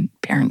one-on-one,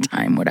 parent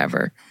time,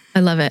 whatever. I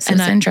love it. So and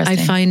it's interesting.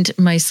 I find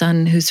my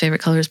son, whose favorite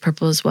color is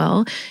purple as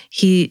well,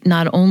 he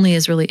not only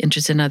is really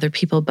interested in other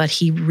people, but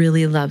he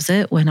really loves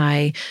it when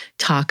I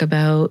talk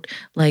about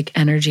like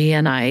energy,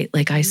 and I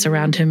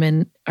surround him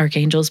in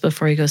archangels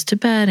before he goes to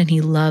bed, and he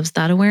loves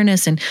that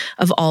awareness. And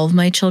of all of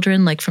my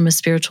children, like from a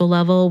spiritual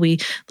level, we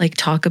like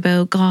talk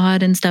about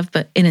God and stuff,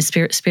 but in a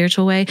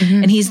spiritual way.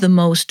 And he's the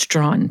most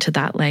drawn to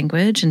that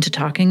language and to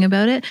talking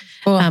about it.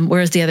 Cool.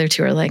 Whereas the other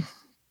two are like,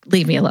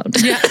 leave me alone.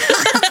 Yeah.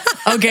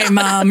 Okay,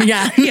 mom.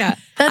 Yeah. Yeah.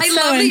 That's I so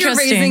love that you're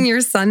interesting. raising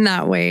your son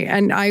that way.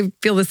 And I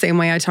feel the same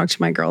way. I talk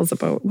to my girls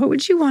about, what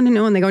would you want to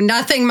know? And they go,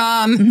 nothing,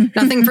 mom,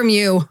 nothing from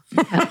you.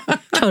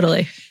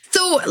 Totally.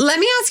 So let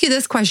me ask you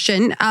this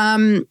question,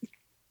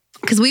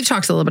 because we've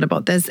talked a little bit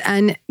about this,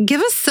 and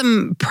give us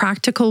some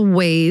practical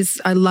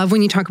ways. I love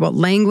when you talk about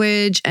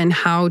language and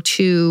how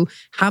to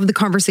have the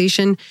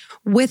conversation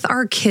with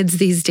our kids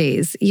these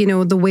days. You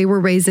know, the way we're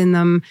raising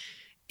them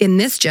in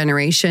this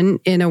generation,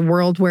 in a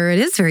world where it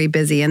is very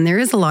busy and there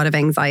is a lot of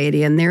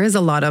anxiety and there is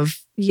a lot of,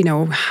 you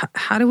know,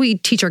 how do we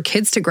teach our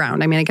kids to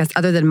ground? I mean, I guess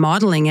other than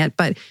modeling it,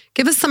 but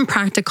give us some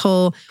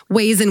practical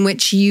ways in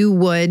which you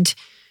would,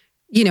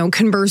 you know,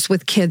 converse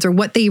with kids, or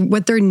what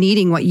they're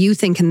needing, what you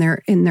think in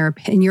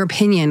your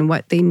opinion,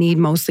 what they need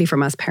mostly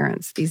from us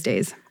parents these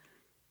days.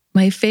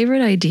 My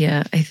favorite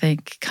idea, I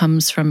think,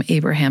 comes from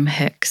Abraham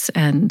Hicks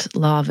and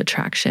Law of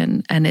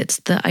Attraction. And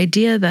it's the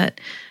idea that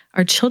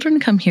our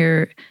children come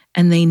here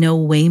and they know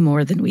way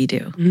more than we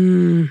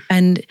do.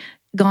 And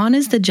gone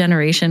is the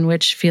generation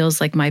which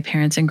feels like my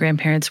parents and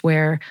grandparents,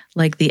 where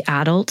like the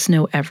adults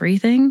know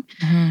everything.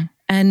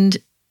 And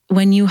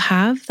when you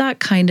have that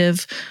kind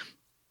of,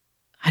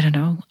 I don't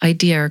know,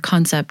 idea or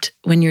concept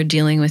when you're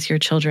dealing with your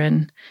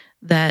children,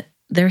 that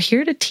they're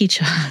here to teach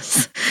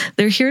us,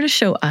 they're here to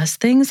show us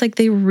things, like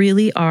they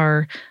really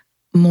are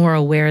more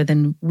aware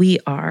than we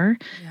are.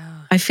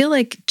 I feel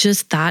like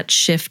just that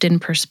shift in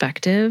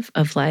perspective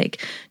of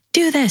like,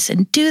 do this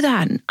and do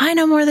that, and I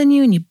know more than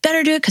you, and you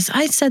better do it because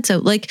I said so.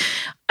 Like,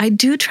 I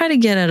do try to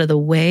get out of the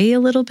way a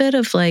little bit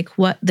of like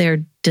what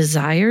their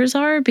desires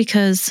are,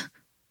 because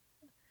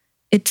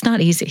it's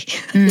not easy.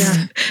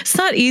 It's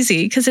not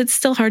easy because it's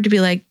still hard to be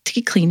like,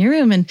 to clean your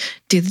room and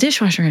do the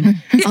dishwasher and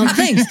all the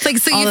things. Like,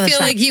 so you feel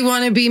like you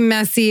want to be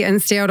messy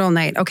and stay out all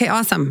night. Okay,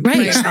 awesome.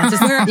 Right.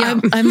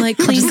 I'm like,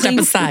 clean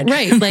aside.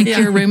 Right. Like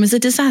your room is a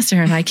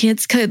disaster and I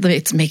can't,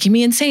 it's making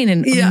me insane.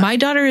 And my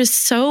daughter is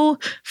so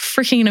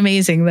freaking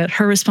amazing that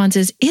her response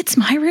is, it's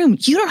my room.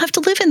 You don't have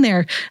to live in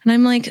there. And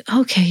I'm like,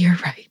 okay, you're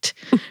right.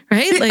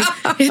 Right. Like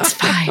it's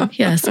fine.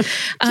 Yes.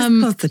 Just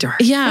close the door.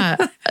 Yeah.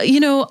 You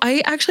know,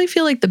 I actually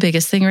feel like the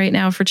biggest thing right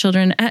now for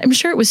children, I'm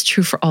sure it was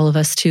true for all of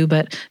us too,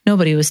 but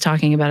nobody was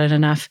talking about it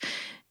enough,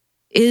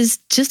 is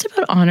just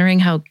about honoring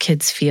how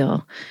kids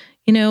feel.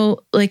 You know,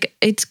 like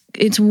it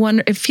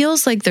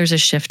feels like there's a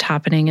shift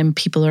happening and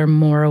people are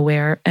more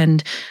aware,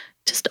 and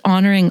just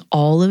honoring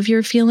all of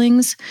your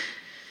feelings.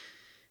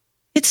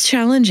 It's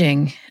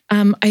challenging.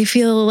 I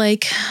feel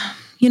like,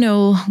 you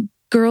know,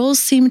 girls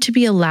seem to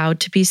be allowed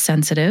to be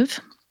sensitive.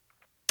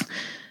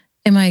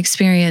 In my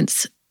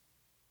experience,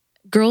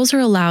 girls are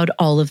allowed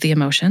all of the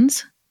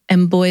emotions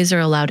and boys are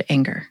allowed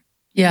anger.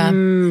 Yeah.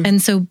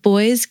 And so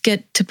boys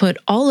get to put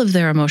all of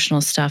their emotional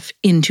stuff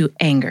into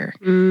anger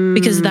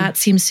because that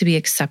seems to be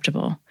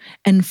acceptable.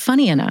 And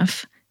funny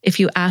enough, if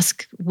you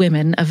ask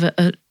women of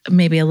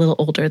maybe a little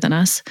older than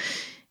us,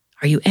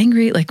 are you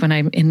angry? Like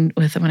when when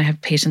I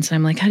have patients and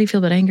I'm like, how do you feel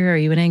about anger? Are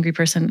you an angry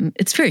person?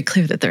 It's very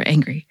clear that they're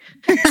angry.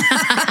 and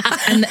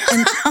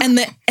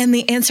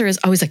the answer is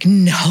always like,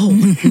 no,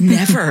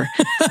 never.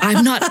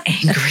 I'm not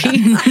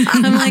angry.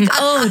 I'm like,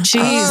 oh,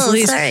 geez,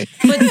 Lise.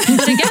 But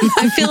again,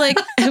 I feel like,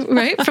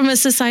 right, from a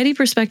society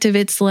perspective,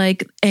 it's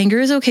like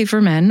anger is okay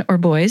for men or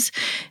boys,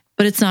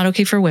 but it's not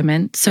okay for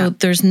women. So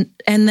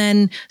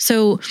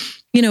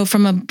you know,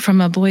 from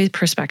a boy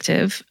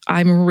perspective,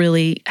 I'm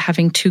really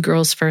having two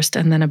girls first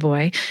and then a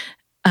boy.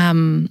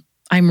 I'm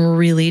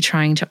really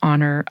trying to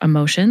honor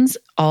emotions,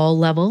 all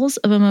levels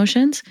of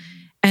emotions.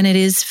 And it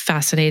is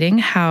fascinating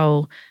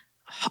how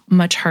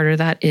much harder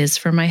that is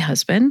for my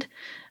husband,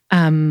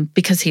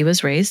 because he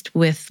was raised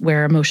with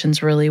where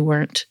emotions really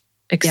weren't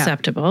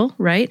acceptable,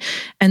 right?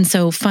 And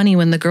so funny,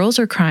 when the girls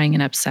are crying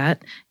and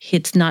upset,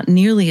 it's not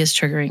nearly as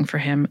triggering for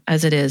him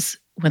as it is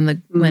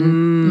when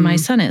my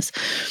son is.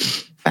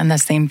 And the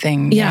same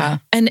thing. Yeah.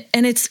 And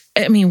it's,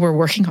 I mean, we're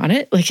working on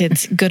it. Like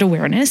it's good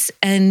awareness.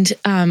 And,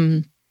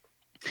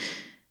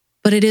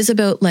 but it is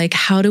about like,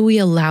 how do we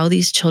allow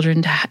these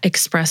children to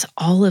express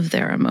all of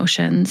their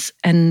emotions,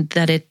 and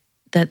that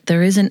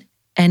there isn't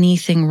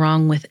anything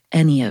wrong with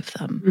any of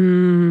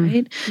them.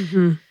 Right.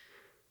 Mm-hmm.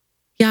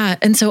 Yeah.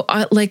 And so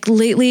like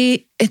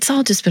lately, it's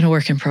all just been a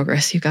work in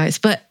progress, you guys,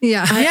 but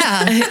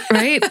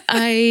right.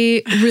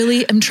 I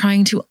really am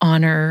trying to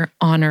honor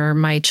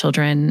my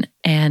children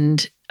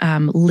and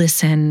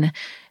listen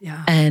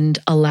and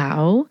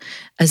allow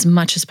as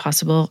much as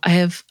possible. I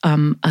have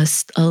a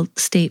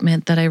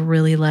statement that I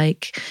really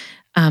like,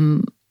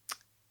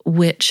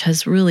 which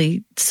has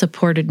really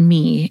supported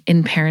me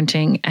in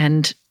parenting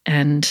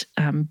and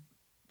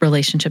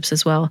relationships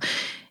as well.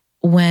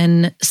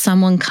 When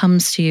someone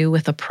comes to you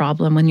with a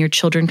problem, when your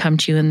children come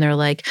to you and they're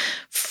like,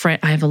 I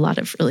have a lot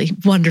of really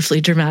wonderfully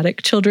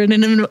dramatic children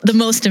in the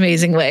most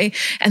amazing way.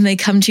 And they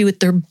come to you with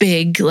their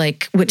big,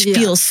 like, which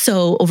feels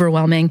so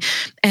overwhelming.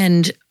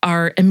 And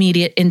our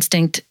immediate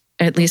instinct,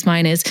 at least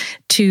mine, is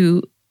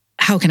to,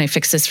 how can I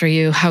fix this for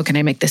you? How can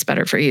I make this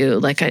better for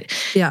you? And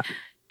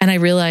I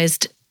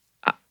realized,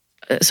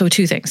 so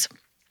two things.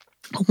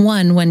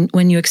 one,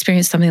 when you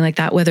experience something like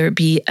that, whether it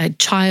be a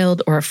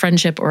child or a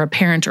friendship or a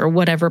parent or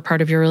whatever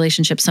part of your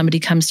relationship, somebody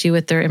comes to you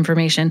with their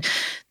information,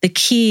 the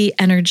key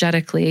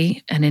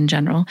energetically and in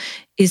general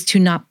is to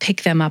not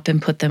pick them up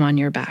and put them on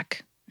your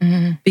back.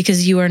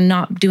 Because you are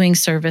not doing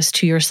service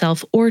to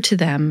yourself or to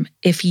them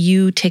if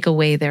you take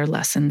away their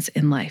lessons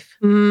in life.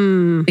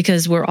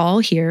 Because we're all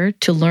here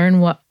to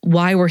learn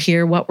why we're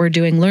here, what we're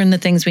doing, learn the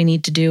things we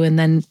need to do, and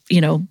then,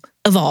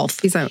 evolve.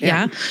 Peace out.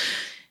 Yeah.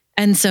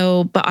 And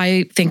so, but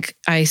I think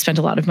I spent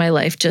a lot of my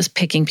life just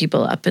picking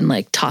people up and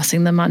like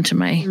tossing them onto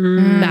my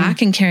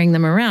back and carrying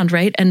them around,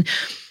 right? And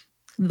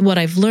what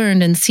I've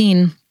learned and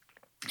seen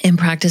in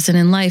practice and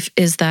in life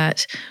is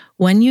that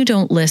when you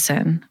don't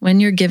listen,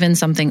 when you're given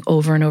something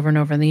over and over and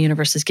over, and the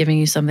universe is giving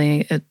you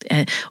something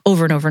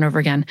over and over and over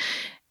again,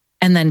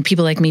 and then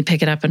people like me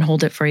pick it up and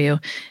hold it for you,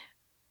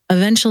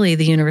 eventually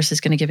the universe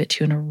is going to give it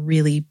to you in a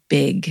really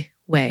big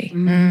way.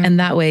 And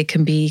that way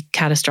can be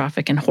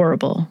catastrophic and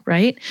horrible,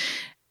 right?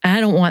 And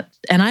I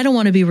don't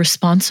want to be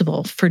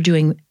responsible for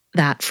doing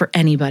that for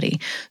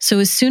anybody. So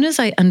as soon as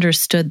I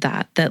understood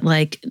that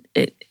like,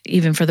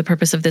 even for the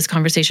purpose of this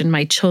conversation,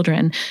 my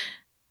children,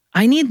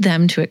 I need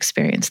them to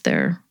experience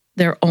their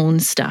own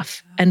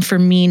stuff, and for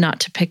me not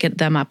to pick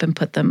them up and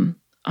put them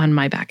on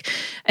my back.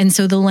 And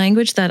so the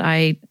language that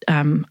I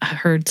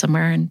heard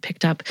somewhere and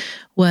picked up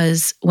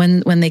was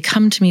when they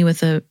come to me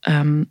with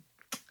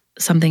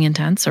something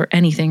intense or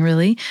anything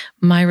really,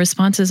 my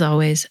response is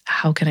always,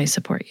 how can I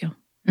support you?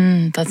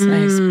 That's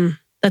nice.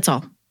 That's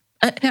all.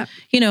 Yeah.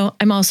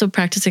 I'm also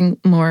practicing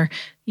more,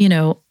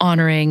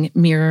 honoring,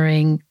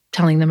 mirroring,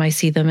 telling them I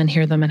see them and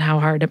hear them and how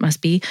hard it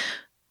must be.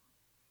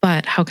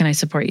 But how can I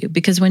support you?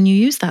 Because when you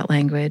use that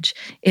language,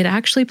 it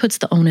actually puts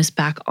the onus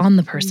back on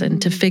the person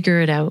to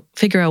figure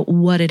out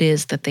what it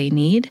is that they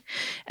need.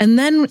 And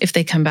then if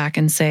they come back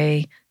and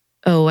say,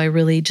 oh, I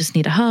really just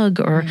need a hug,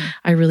 or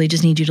I really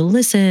just need you to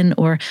listen,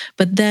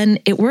 but then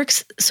it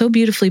works so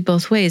beautifully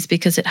both ways,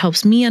 because it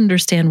helps me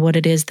understand what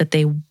it is that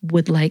they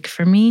would like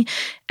from me.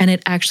 And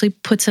it actually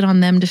puts it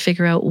on them to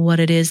figure out what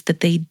it is that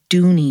they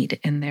do need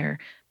in their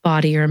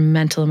body or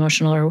mental,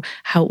 emotional, or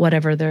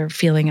whatever they're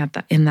feeling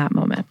in that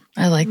moment.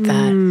 I like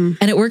that.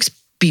 And it works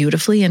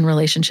beautifully in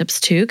relationships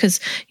too, because,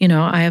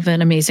 I have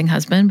an amazing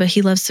husband, but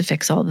he loves to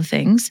fix all the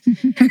things.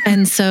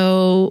 And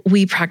so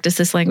we practice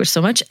this language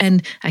so much.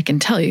 And I can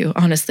tell you,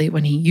 honestly,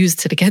 when he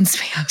used it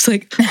against me, I was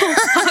like, oh,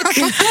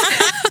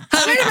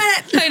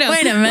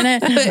 Wait a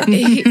minute.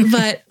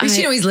 But at least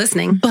he's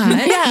listening.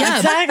 But yeah,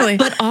 exactly.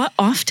 But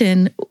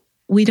often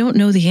we don't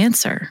know the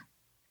answer.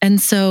 And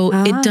so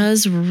it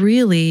does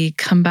really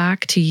come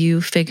back to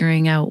you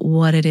figuring out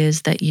what it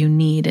is that you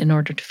need in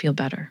order to feel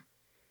better.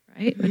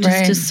 Right? Which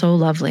is just so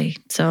lovely.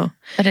 So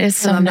that is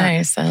so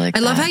nice. I like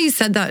that. I love how you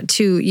said that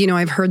too.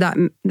 I've heard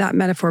that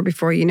metaphor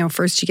before.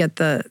 First you get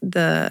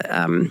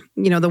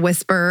the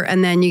whisper,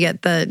 and then you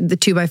get the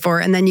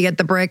 2x4, and then you get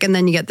the brick, and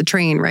then you get the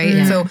train, right?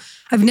 Yeah. So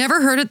I've never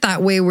heard it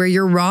that way, where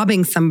you're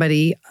robbing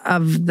somebody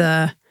of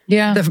the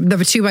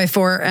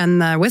 2x4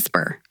 and the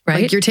whisper.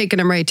 Right. Like you're taking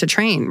them right to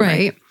train,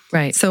 right?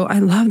 Right. So I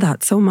love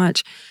that so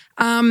much.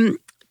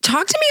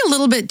 Talk to me a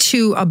little bit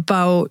too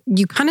about,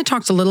 you kind of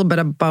talked a little bit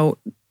about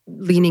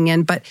leaning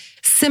in, but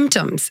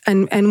symptoms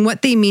and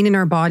what they mean in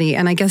our body.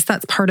 And I guess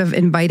that's part of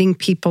inviting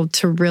people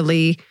to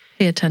really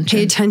pay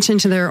attention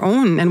to their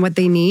own and what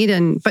they need.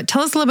 But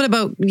tell us a little bit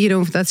about,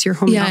 that's your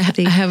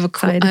homeopathy. I have a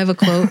quote. I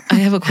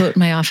have a quote in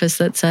my office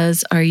that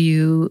says, "Are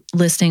you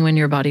listening when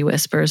your body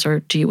whispers, or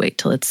do you wait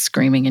till it's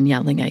screaming and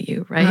yelling at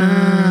you?"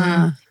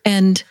 Right.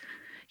 And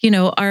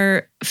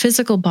our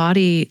physical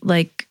body,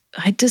 like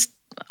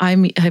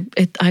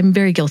I'm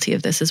very guilty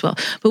of this as well,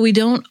 but we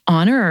don't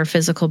honor our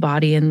physical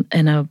body in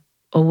a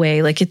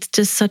way, like it's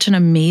just such an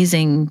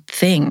amazing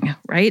thing,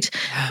 right?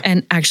 Yeah.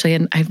 And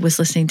actually, I was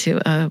listening to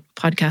a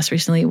podcast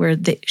recently where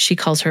she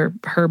calls her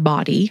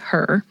body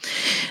her.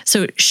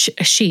 So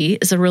she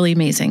is a really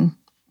amazing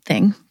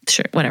thing.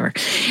 Sure, whatever.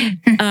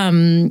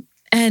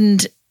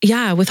 And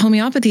yeah, with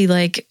homeopathy,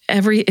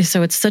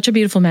 so it's such a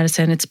beautiful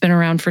medicine. It's been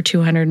around for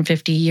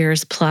 250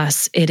 years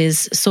plus. It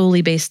is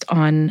solely based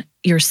on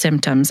your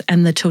symptoms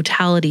and the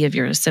totality of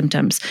your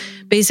symptoms.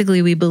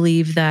 Basically, we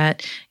believe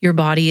that your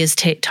body is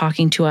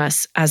talking to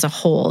us as a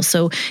whole.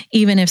 So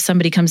even if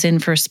somebody comes in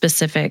for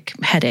specific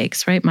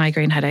headaches, right?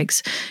 Migraine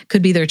headaches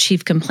could be their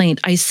chief complaint.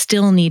 I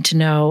still need to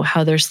know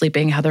how they're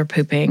sleeping, how they're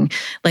pooping,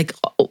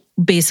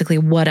 basically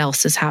what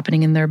else is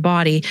happening in their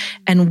body.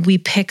 And we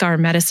pick our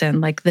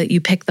medicine,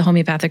 you pick the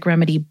homeopathic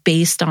remedy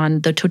based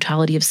on the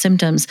totality of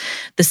symptoms,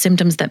 the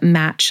symptoms that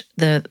match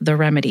the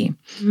remedy.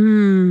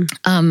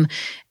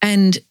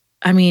 And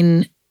I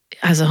mean,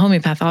 as a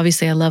homeopath,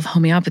 obviously I love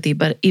homeopathy,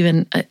 but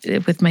even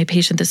with my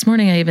patient this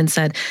morning, I even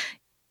said,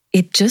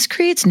 it just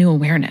creates new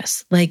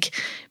awareness.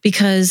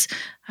 Because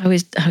I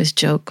always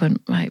joke when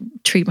I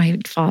treat my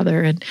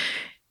father, and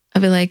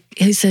I'll be like,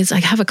 he says, I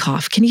have a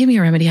cough. Can you give me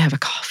a remedy? I have a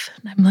cough.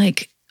 And I'm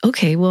like,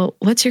 okay, well,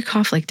 what's your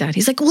cough like, Dad?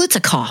 He's like, well, it's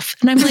a cough.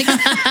 And I'm like,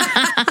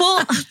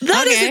 well,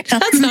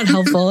 that's not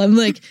helpful. I'm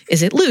like,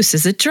 is it loose?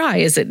 Is it dry?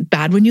 Is it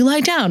bad when you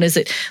lie down? Is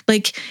it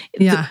like,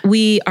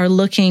 we are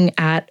looking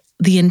at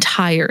the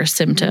entire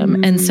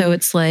symptom. And so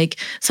it's like,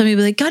 somebody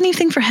will be like, got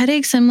anything for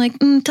headaches? I'm like,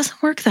 it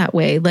doesn't work that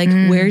way. Like,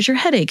 where's your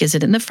headache? Is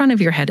it in the front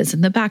of your head? Is it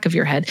in the back of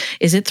your head?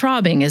 Is it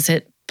throbbing? Is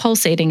it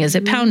pulsating? Is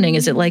it pounding?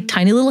 Is it like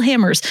tiny little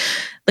hammers?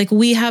 Like,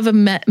 we have a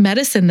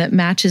medicine that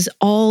matches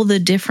all the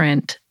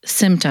different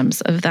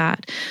symptoms of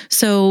that.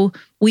 So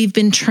we've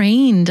been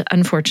trained,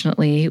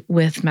 unfortunately,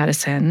 with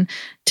medicine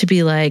to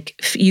be like,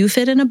 you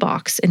fit in a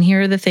box, and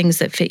here are the things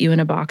that fit you in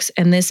a box.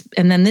 And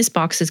then this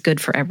box is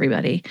good for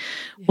everybody.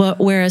 Yeah.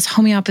 Whereas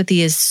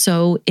homeopathy is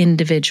so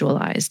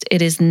individualized.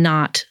 It is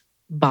not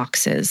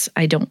boxes.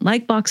 I don't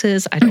like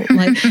boxes. I don't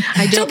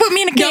put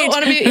me in a cage.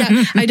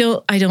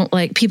 I don't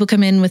like people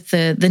come in with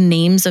the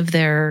names of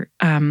their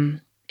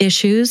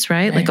issues,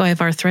 right? Like, oh, I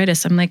have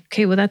arthritis. I'm like,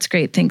 okay, well, that's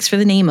great. Thanks for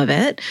the name of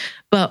it.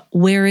 But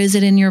where is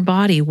it in your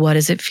body? What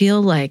does it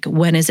feel like?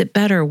 When is it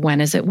better? When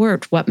is it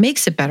worse? What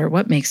makes it better?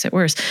 What makes it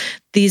worse?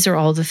 These are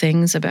all the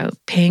things about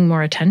paying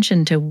more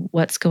attention to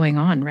what's going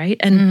on, right?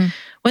 And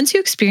once you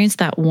experience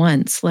that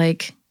once,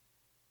 like,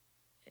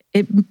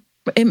 it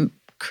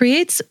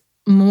creates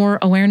more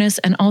awareness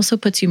and also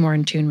puts you more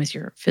in tune with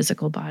your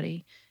physical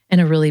body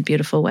in a really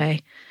beautiful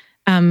way.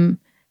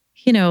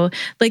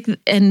 Like,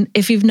 and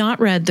if you've not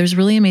read, there's a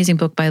really amazing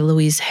book by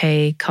Louise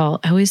Hay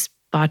called, I always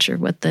butcher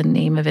what the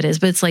name of it is,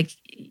 but it's like,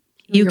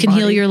 you can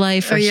heal your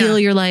life or heal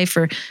your life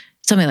or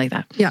something like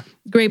that. Yeah.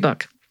 Great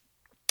book.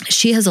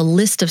 She has a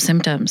list of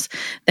symptoms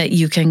that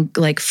you can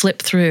like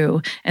flip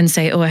through and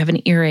say, oh, I have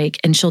an earache.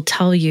 And she'll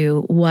tell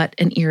you what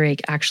an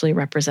earache actually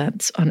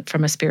represents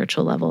from a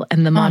spiritual level.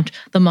 And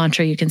the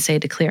mantra you can say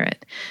to clear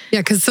it.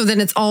 Yeah. Cause so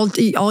then it's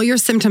all your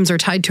symptoms are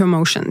tied to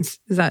emotions.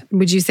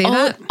 Would you say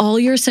that? All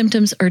your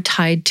symptoms are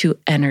tied to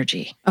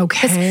energy.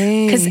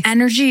 Okay. Cause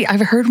energy,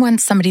 I've heard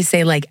once somebody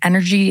say like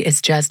energy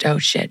is just, oh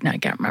shit, no, I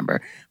can't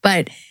remember.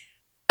 But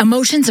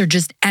emotions are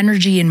just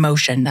energy in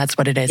motion. That's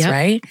what it is,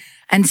 right?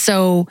 And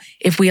so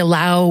if we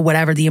allow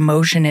whatever the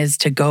emotion is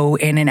to go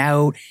in and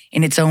out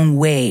in its own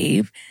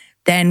wave,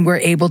 then we're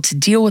able to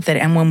deal with it.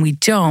 And when we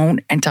don't,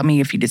 and tell me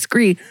if you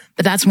disagree,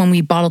 but that's when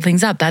we bottle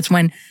things up. That's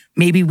when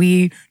maybe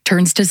we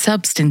turns to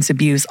substance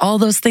abuse, all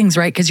those things,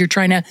 right? Because you're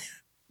trying to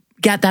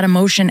get that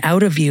emotion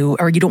out of you,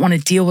 or you don't want to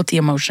deal with the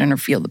emotion or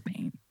feel the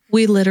pain.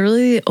 We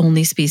literally the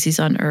only species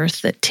on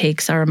Earth that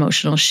takes our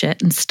emotional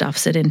shit and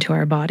stuffs it into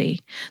our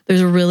body.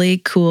 There's a really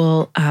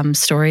cool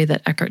story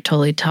that Eckhart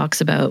Tolle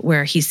talks about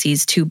where he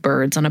sees two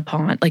birds on a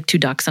pond, like two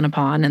ducks on a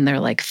pond, and they're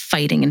like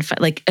fighting and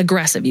like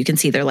aggressive. You can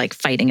see they're like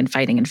fighting and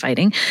fighting and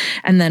fighting.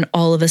 And then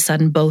all of a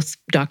sudden, both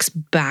ducks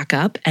back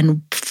up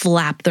and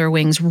flap their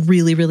wings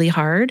really, really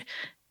hard.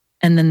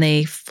 And then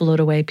they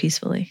float away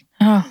peacefully.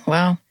 Oh,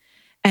 wow.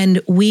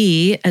 And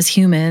we, as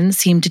humans,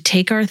 seem to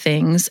take our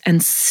things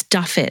and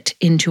stuff it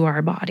into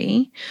our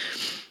body.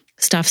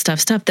 Stuff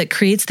that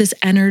creates this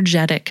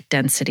energetic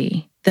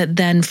density that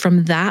then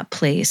from that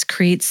place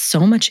creates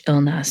so much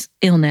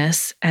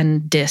illness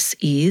and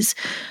dis-ease,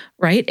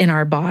 right, in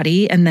our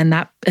body. And then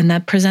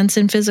that presents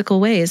in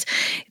physical ways.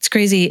 It's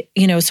crazy,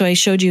 so I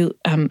showed you,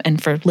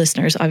 and for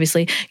listeners,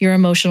 obviously, your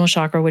emotional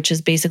chakra, which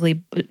is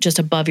basically just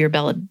above your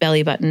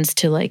belly buttons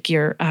to like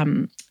your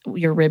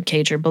rib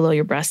cage or below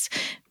your breasts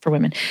for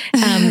women.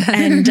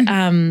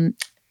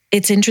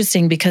 It's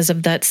interesting because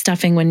of that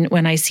stuffing.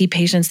 When I see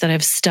patients that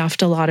have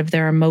stuffed a lot of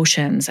their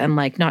emotions and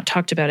like not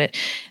talked about it,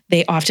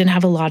 they often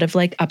have a lot of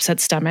like upset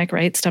stomach,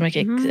 right? Stomach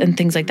ache and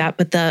things like that.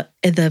 But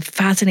the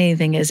fascinating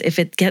thing is if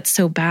it gets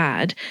so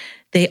bad,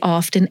 they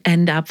often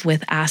end up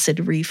with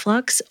acid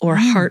reflux or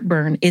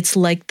heartburn. It's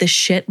like the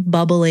shit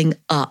bubbling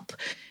up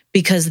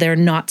because they're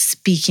not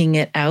speaking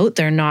it out.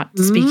 They're not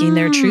speaking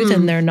their truth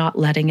and they're not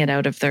letting it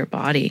out of their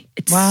body.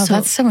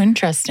 That's so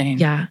interesting.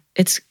 Yeah.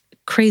 It's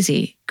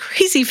crazy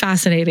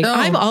fascinating.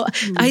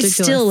 I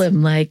still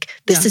am like,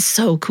 this is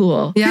so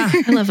cool. Yeah.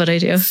 I love what I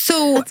do.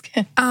 So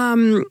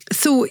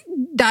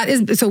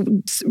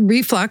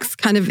reflux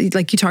kind of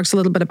like you talked a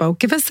little bit about,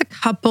 give us a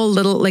couple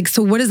little, like,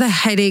 so what is a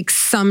headache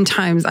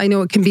sometimes? I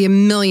know it can be a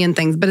million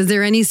things, but is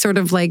there any sort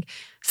of like,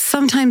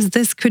 sometimes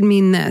this could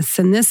mean this,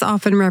 and this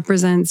often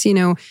represents,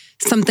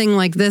 something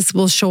like this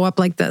will show up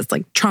like this,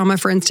 like trauma,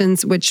 for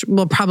instance, which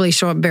will probably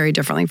show up very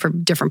differently for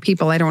different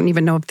people. I don't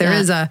even know if there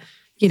is a,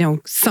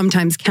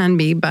 sometimes can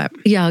be, but.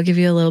 Yeah, I'll give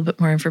you a little bit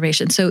more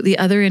information. So the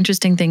other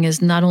interesting thing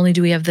is not only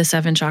do we have the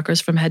 7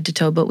 chakras from head to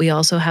toe, but we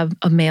also have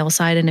a male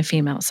side and a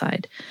female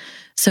side.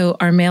 So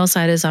our male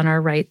side is on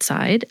our right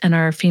side and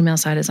our female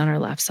side is on our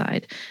left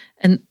side.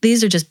 And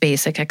these are just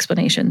basic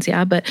explanations,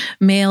 but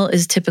male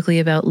is typically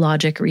about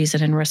logic,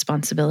 reason, and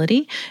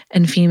responsibility,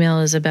 and female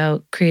is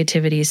about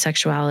creativity,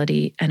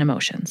 sexuality, and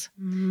emotions.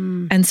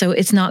 And so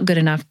it's not good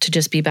enough to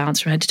just be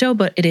balanced from head to toe,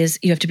 but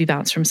you have to be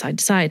balanced from side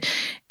to side.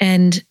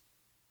 And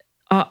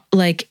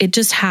like it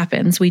just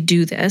happens, we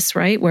do this,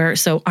 right?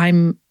 So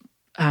I'm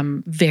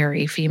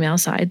very female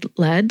side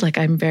led. Like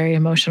I'm very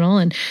emotional,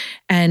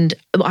 and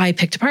I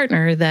picked a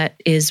partner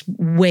that is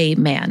way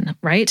man,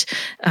 right?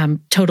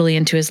 Totally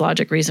into his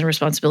logic, reason,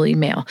 responsibility,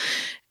 male.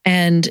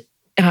 And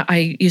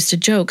I used to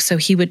joke, so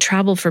he would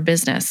travel for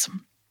business.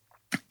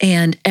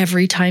 And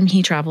every time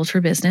he traveled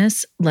for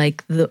business,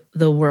 like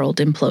the world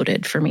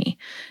imploded for me.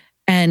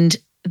 And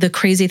the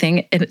crazy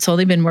thing, and it's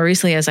only been more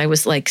recently as I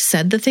was like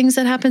said the things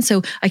that happened.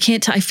 So I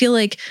can't I feel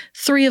like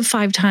 3 of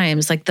 5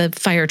 times, like the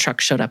fire truck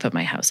showed up at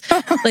my house.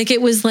 Like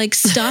it was like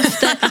stuff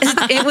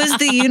that it was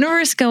the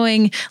universe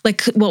going,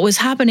 like what was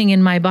happening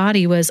in my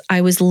body was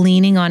I was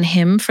leaning on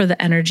him for the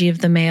energy of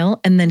the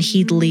male, and then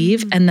he'd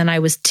leave, and then I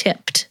was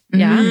tipped.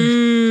 Yeah.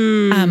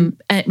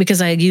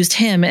 Because I used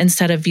him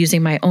instead of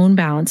using my own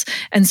balance.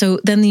 And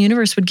so then the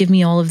universe would give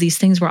me all of these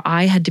things where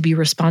I had to be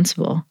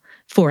responsible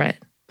for it.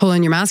 Pull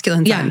on your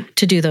masculine side. Yeah,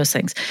 to do those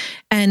things.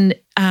 And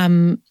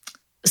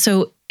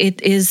so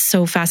it is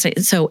so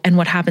fascinating. So, and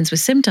what happens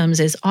with symptoms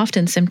is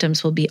often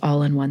symptoms will be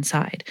all on one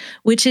side,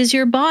 which is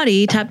your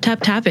body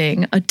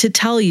tapping to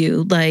tell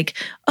you like,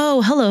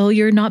 oh, hello,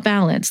 you're not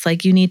balanced.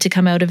 Like you need to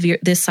come out of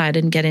this side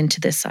and get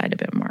into this side a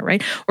bit more,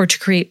 right? Or to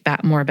create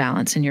more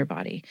balance in your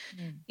body.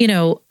 You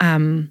know,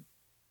 an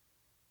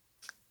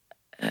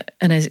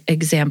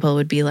example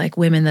would be like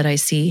women that I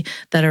see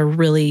that are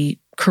really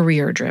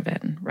career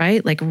driven,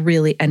 right? Like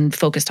really, and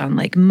focused on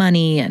like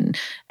money and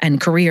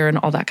career and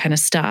all that kind of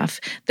stuff.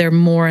 They're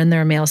more in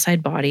their male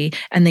side body,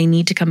 and they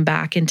need to come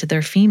back into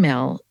their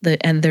female,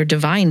 and their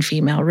divine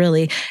female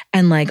really,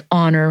 and like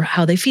honor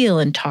how they feel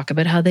and talk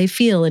about how they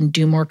feel and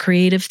do more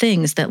creative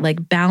things that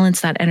like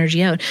balance that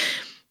energy out.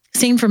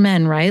 Same for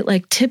men, right?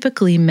 Like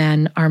typically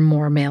men are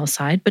more male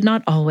side, but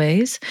not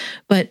always.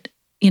 But,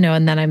 you know,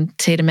 and then I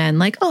say to men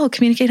like, oh,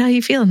 communicate how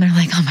you feel. And they're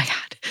like, oh my God.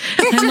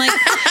 And I'm like,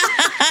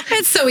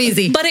 it's so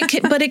easy. But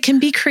it can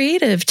be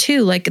creative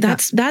too. Like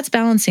that's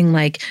balancing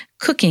like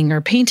cooking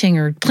or painting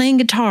or playing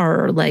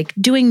guitar or like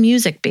doing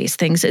music-based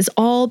things is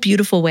all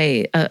beautiful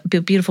ways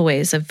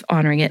of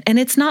honoring it. And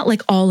it's not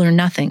like all or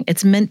nothing.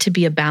 It's meant to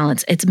be a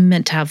balance. It's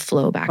meant to have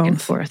flow back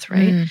and forth,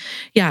 right?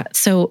 Yeah.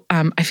 So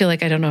I feel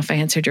like I don't know if I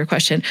answered your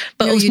question,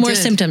 but it was more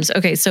symptoms.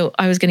 Okay. So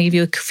I was going to give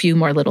you a few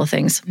more little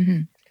things.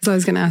 So I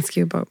was going to ask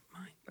you about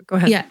go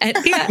ahead.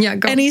 Yeah.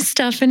 Go. Any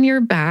stuff in your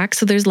back.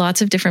 So there's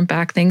lots of different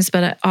back things,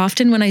 but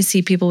often when I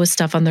see people with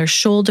stuff on their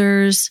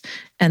shoulders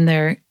and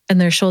their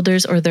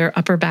shoulders or their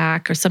upper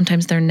back or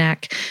sometimes their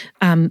neck,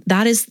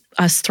 that is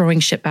us throwing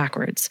shit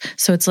backwards.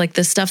 So it's like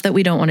the stuff that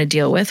we don't want to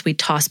deal with, we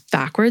toss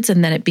backwards,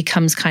 and then it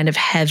becomes kind of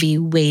heavy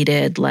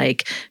weighted,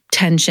 like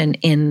tension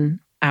in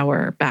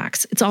our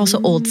backs. It's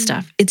also old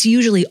stuff. It's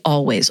usually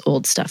always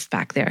old stuff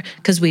back there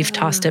because we've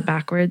tossed it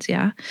backwards.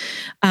 Yeah.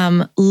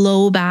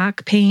 Low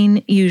back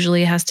pain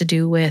usually has to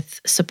do with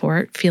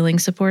support, feeling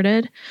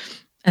supported.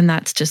 And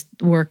that's just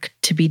work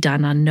to be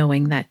done on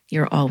knowing that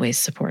you're always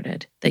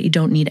supported, that you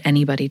don't need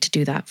anybody to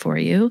do that for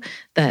you,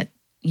 that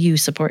we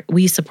support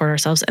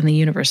ourselves and the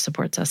universe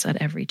supports us at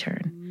every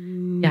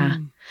turn. Yeah.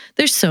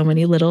 There's so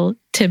many little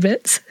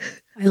tidbits.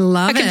 I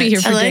love it. I could be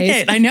here for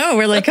days. I know.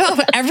 We're like, oh,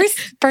 every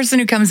person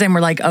who comes in,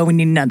 we're like, oh, we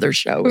need another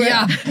show.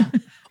 Yeah.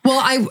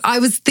 Well, I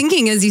was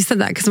thinking as you said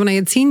that, because when I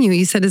had seen you,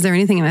 you said, is there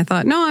anything? And I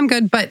thought, no, I'm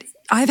good. But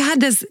I've had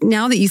this,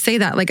 now that you say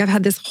that, like I've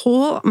had this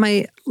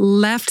my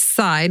left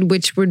side,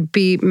 which would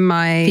be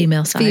my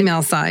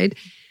female side,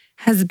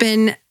 has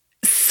been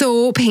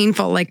so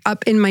painful, like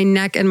up in my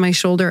neck and my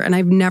shoulder. And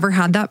I've never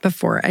had that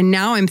before. And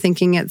now I'm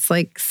thinking it's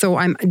like, so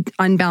I'm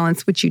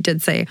unbalanced, which you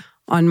did say,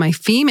 on my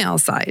female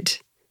side.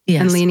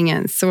 Yes. And leaning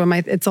in. So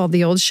it's all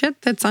the old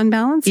shit that's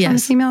unbalanced on the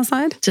female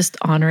side? Just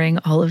honoring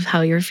all of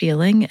how you're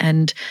feeling.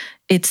 And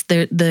it's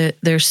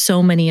there's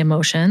so many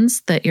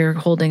emotions that you're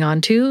holding on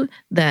to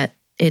that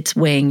it's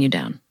weighing you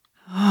down.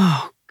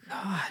 Oh,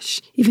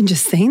 gosh. Even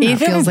just saying that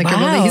feels like a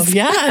release.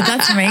 Yeah,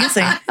 that's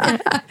amazing.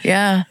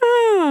 Yeah.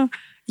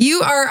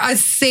 You are a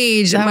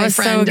sage, my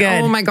friend. So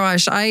good. Oh my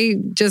gosh. I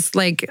just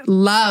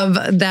love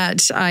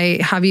that I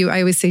have you.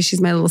 I always say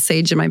she's my little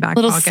sage in my back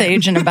pocket. Little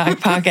sage in a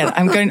back pocket.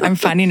 I'm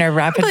finding our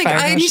rapid fire.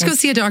 I need to go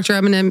see a doctor.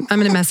 I'm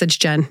gonna message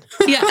Jen.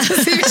 Yeah.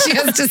 See what she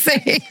has to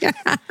say.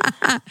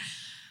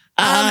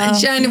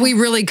 Jen, we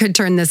really could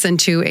turn this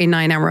into a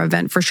 9-hour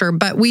event for sure.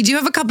 But we do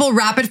have a couple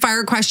rapid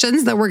fire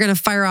questions that we're going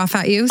to fire off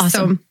at you.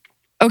 Awesome.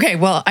 So, okay.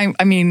 Well,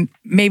 I mean,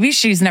 maybe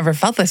she's never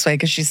felt this way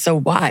because she's so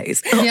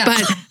wise. Yeah.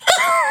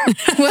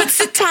 But what's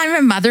the time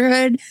in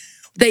motherhood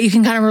that you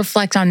can kind of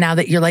reflect on now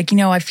that you're like,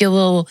 I feel a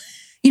little,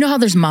 how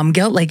there's mom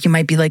guilt? Like you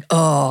might be like,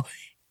 oh,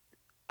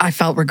 I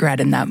felt regret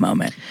in that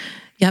moment.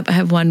 Yep. I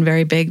have one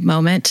very big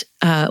moment.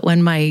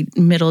 When my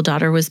middle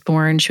daughter was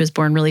born, she was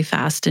born really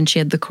fast and she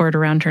had the cord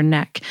around her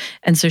neck.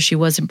 And so she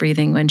wasn't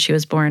breathing when she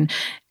was born.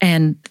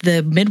 And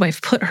the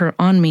midwife put her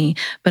on me.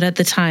 But at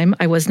the time,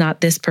 I was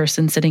not this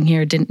person sitting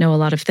here, didn't know a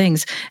lot of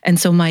things. And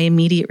so my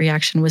immediate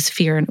reaction was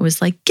fear. And it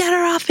was like, get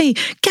her off me,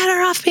 get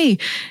her off me.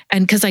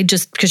 And because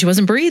she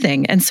wasn't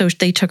breathing. And so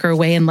they took her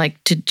away and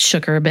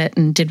shook her a bit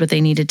and did what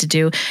they needed to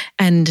do.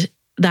 And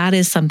that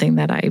is something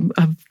that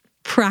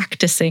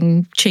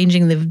practicing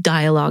changing the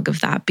dialogue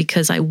of that,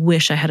 because I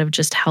wish I had have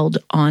just held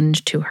on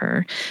to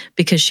her,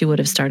 because she would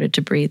have started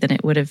to breathe and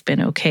it would have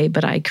been okay.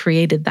 But I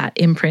created that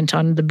imprint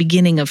on the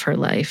beginning of her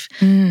life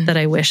that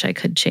I wish I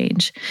could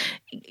change.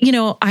 You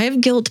know, I have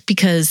guilt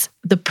because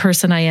the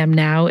person I am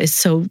now is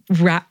so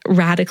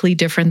radically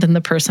different than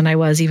the person I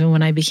was even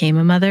when I became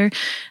a mother.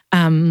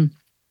 And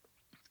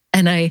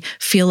I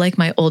feel like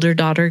my older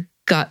daughter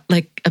got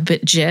like a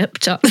bit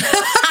gypped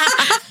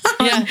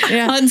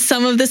on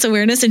some of this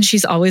awareness, and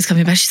she's always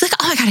coming back. She's like,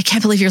 "Oh my God, I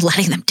can't believe you're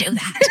letting them do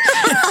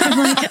that." I'm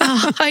like,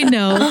 "Oh, I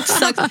know, it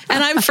sucks."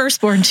 And I'm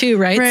firstborn too,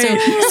 right?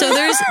 So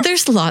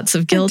there's lots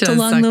of guilt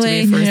along the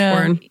way,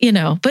 you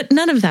know. But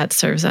none of that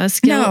serves us.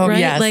 Guilt, right?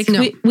 Yes. Like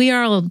we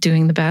are all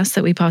doing the best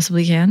that we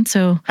possibly can.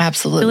 So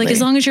absolutely, like as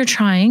long as you're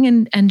trying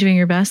and doing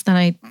your best, then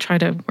I try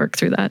to work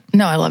through that.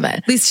 No, I love it.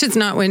 At least it's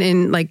not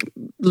when like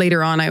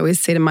later on, I always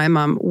say to my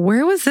mom,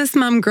 "Where was this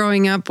mom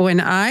growing up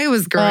when I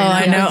was growing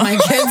up with my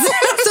kids?"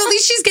 So at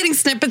least she's getting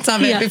snippets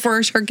of it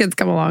before her kids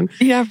come along.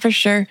 Yeah, for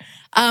sure.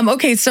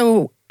 Okay,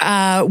 so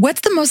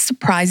what's the most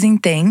surprising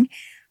thing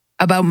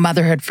about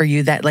motherhood for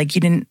you that like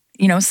you didn't,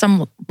 you know,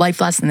 some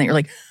life lesson that you're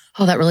like,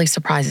 oh, that really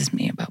surprises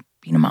me about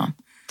being a mom?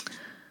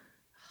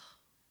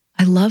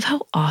 I love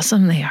how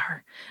awesome they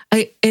are.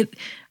 I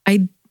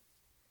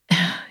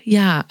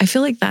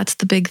feel like that's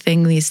the big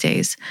thing these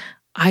days.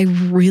 I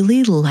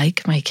really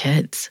like my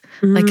kids.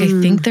 Like,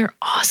 I think they're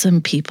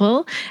awesome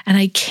people, and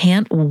I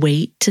can't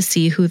wait to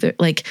see who they're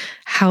like,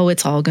 how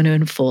it's all going to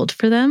unfold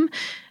for them.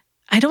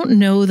 I don't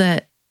know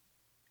that,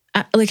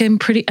 like,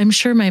 I'm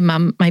sure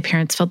my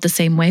parents felt the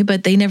same way,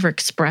 but they never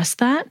expressed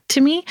that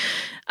to me.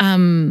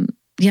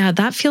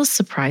 That feels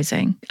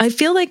surprising. I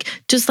feel like,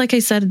 just like I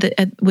said,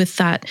 with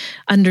that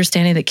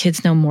understanding that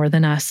kids know more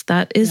than us,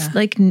 that is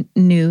like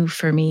new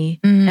for me.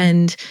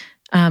 And,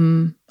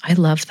 I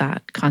love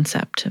that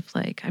concept of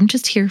like, I'm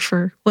just here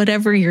for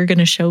whatever you're going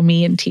to show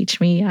me and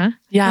teach me. Yeah.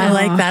 I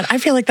like that. I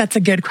feel like that's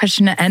a good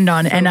question to end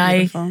on. So and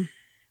beautiful.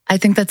 I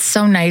think that's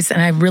so nice. And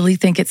I really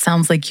think it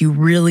sounds like you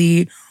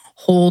really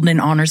hold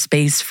and honor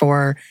space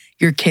for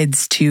your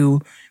kids to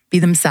be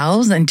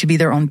themselves and to be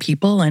their own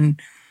people. And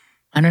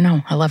I don't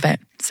know. I love it.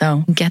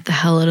 So get the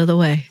hell out of the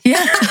way.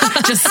 Yeah.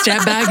 Just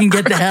step back and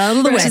get the hell out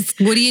of the way.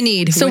 What do you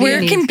need? So where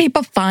can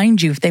people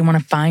find you if they want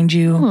to find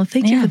you? Oh,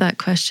 thank you for that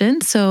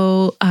question.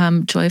 So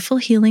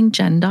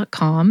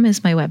joyfulhealingjen.com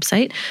is my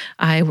website.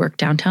 I work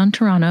downtown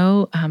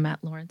Toronto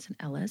at Lawrence and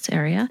Ellis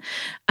area.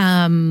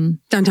 Downtown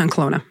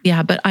Kelowna.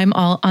 Yeah, but I'm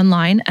all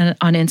online, and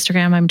on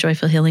Instagram, I'm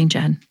Joyful Healing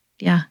Jen.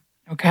 Yeah.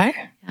 Okay.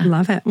 I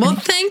love it. Well,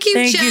 thank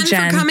you, Jen,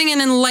 for coming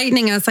and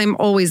enlightening us. I'm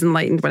always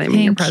enlightened when I'm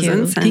in your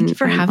presence. Thank you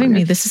for having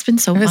me. This has been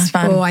so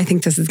fun. Oh, I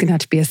think this is going to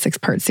have to be a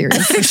 6-part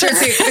series. It's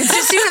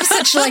just you have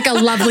such like a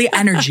lovely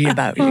energy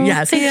about you.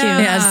 Yes. Thank you.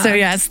 Yes. So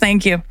yes,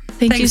 thank you.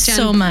 Thanks, you Jen.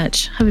 So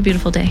much. Have a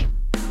beautiful day.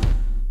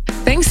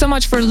 Thanks so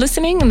much for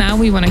listening. Now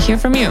we want to hear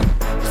from you.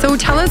 So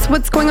tell us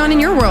what's going on in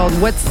your world.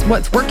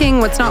 What's working,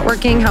 what's not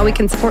working, how we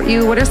can support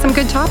you. What are some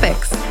good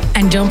topics?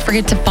 And don't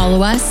forget to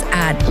follow us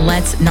at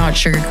Let's Not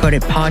Sugarcoat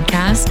It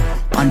Podcast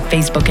on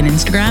Facebook and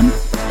Instagram.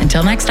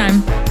 Until next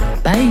time.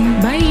 Bye.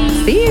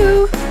 See you.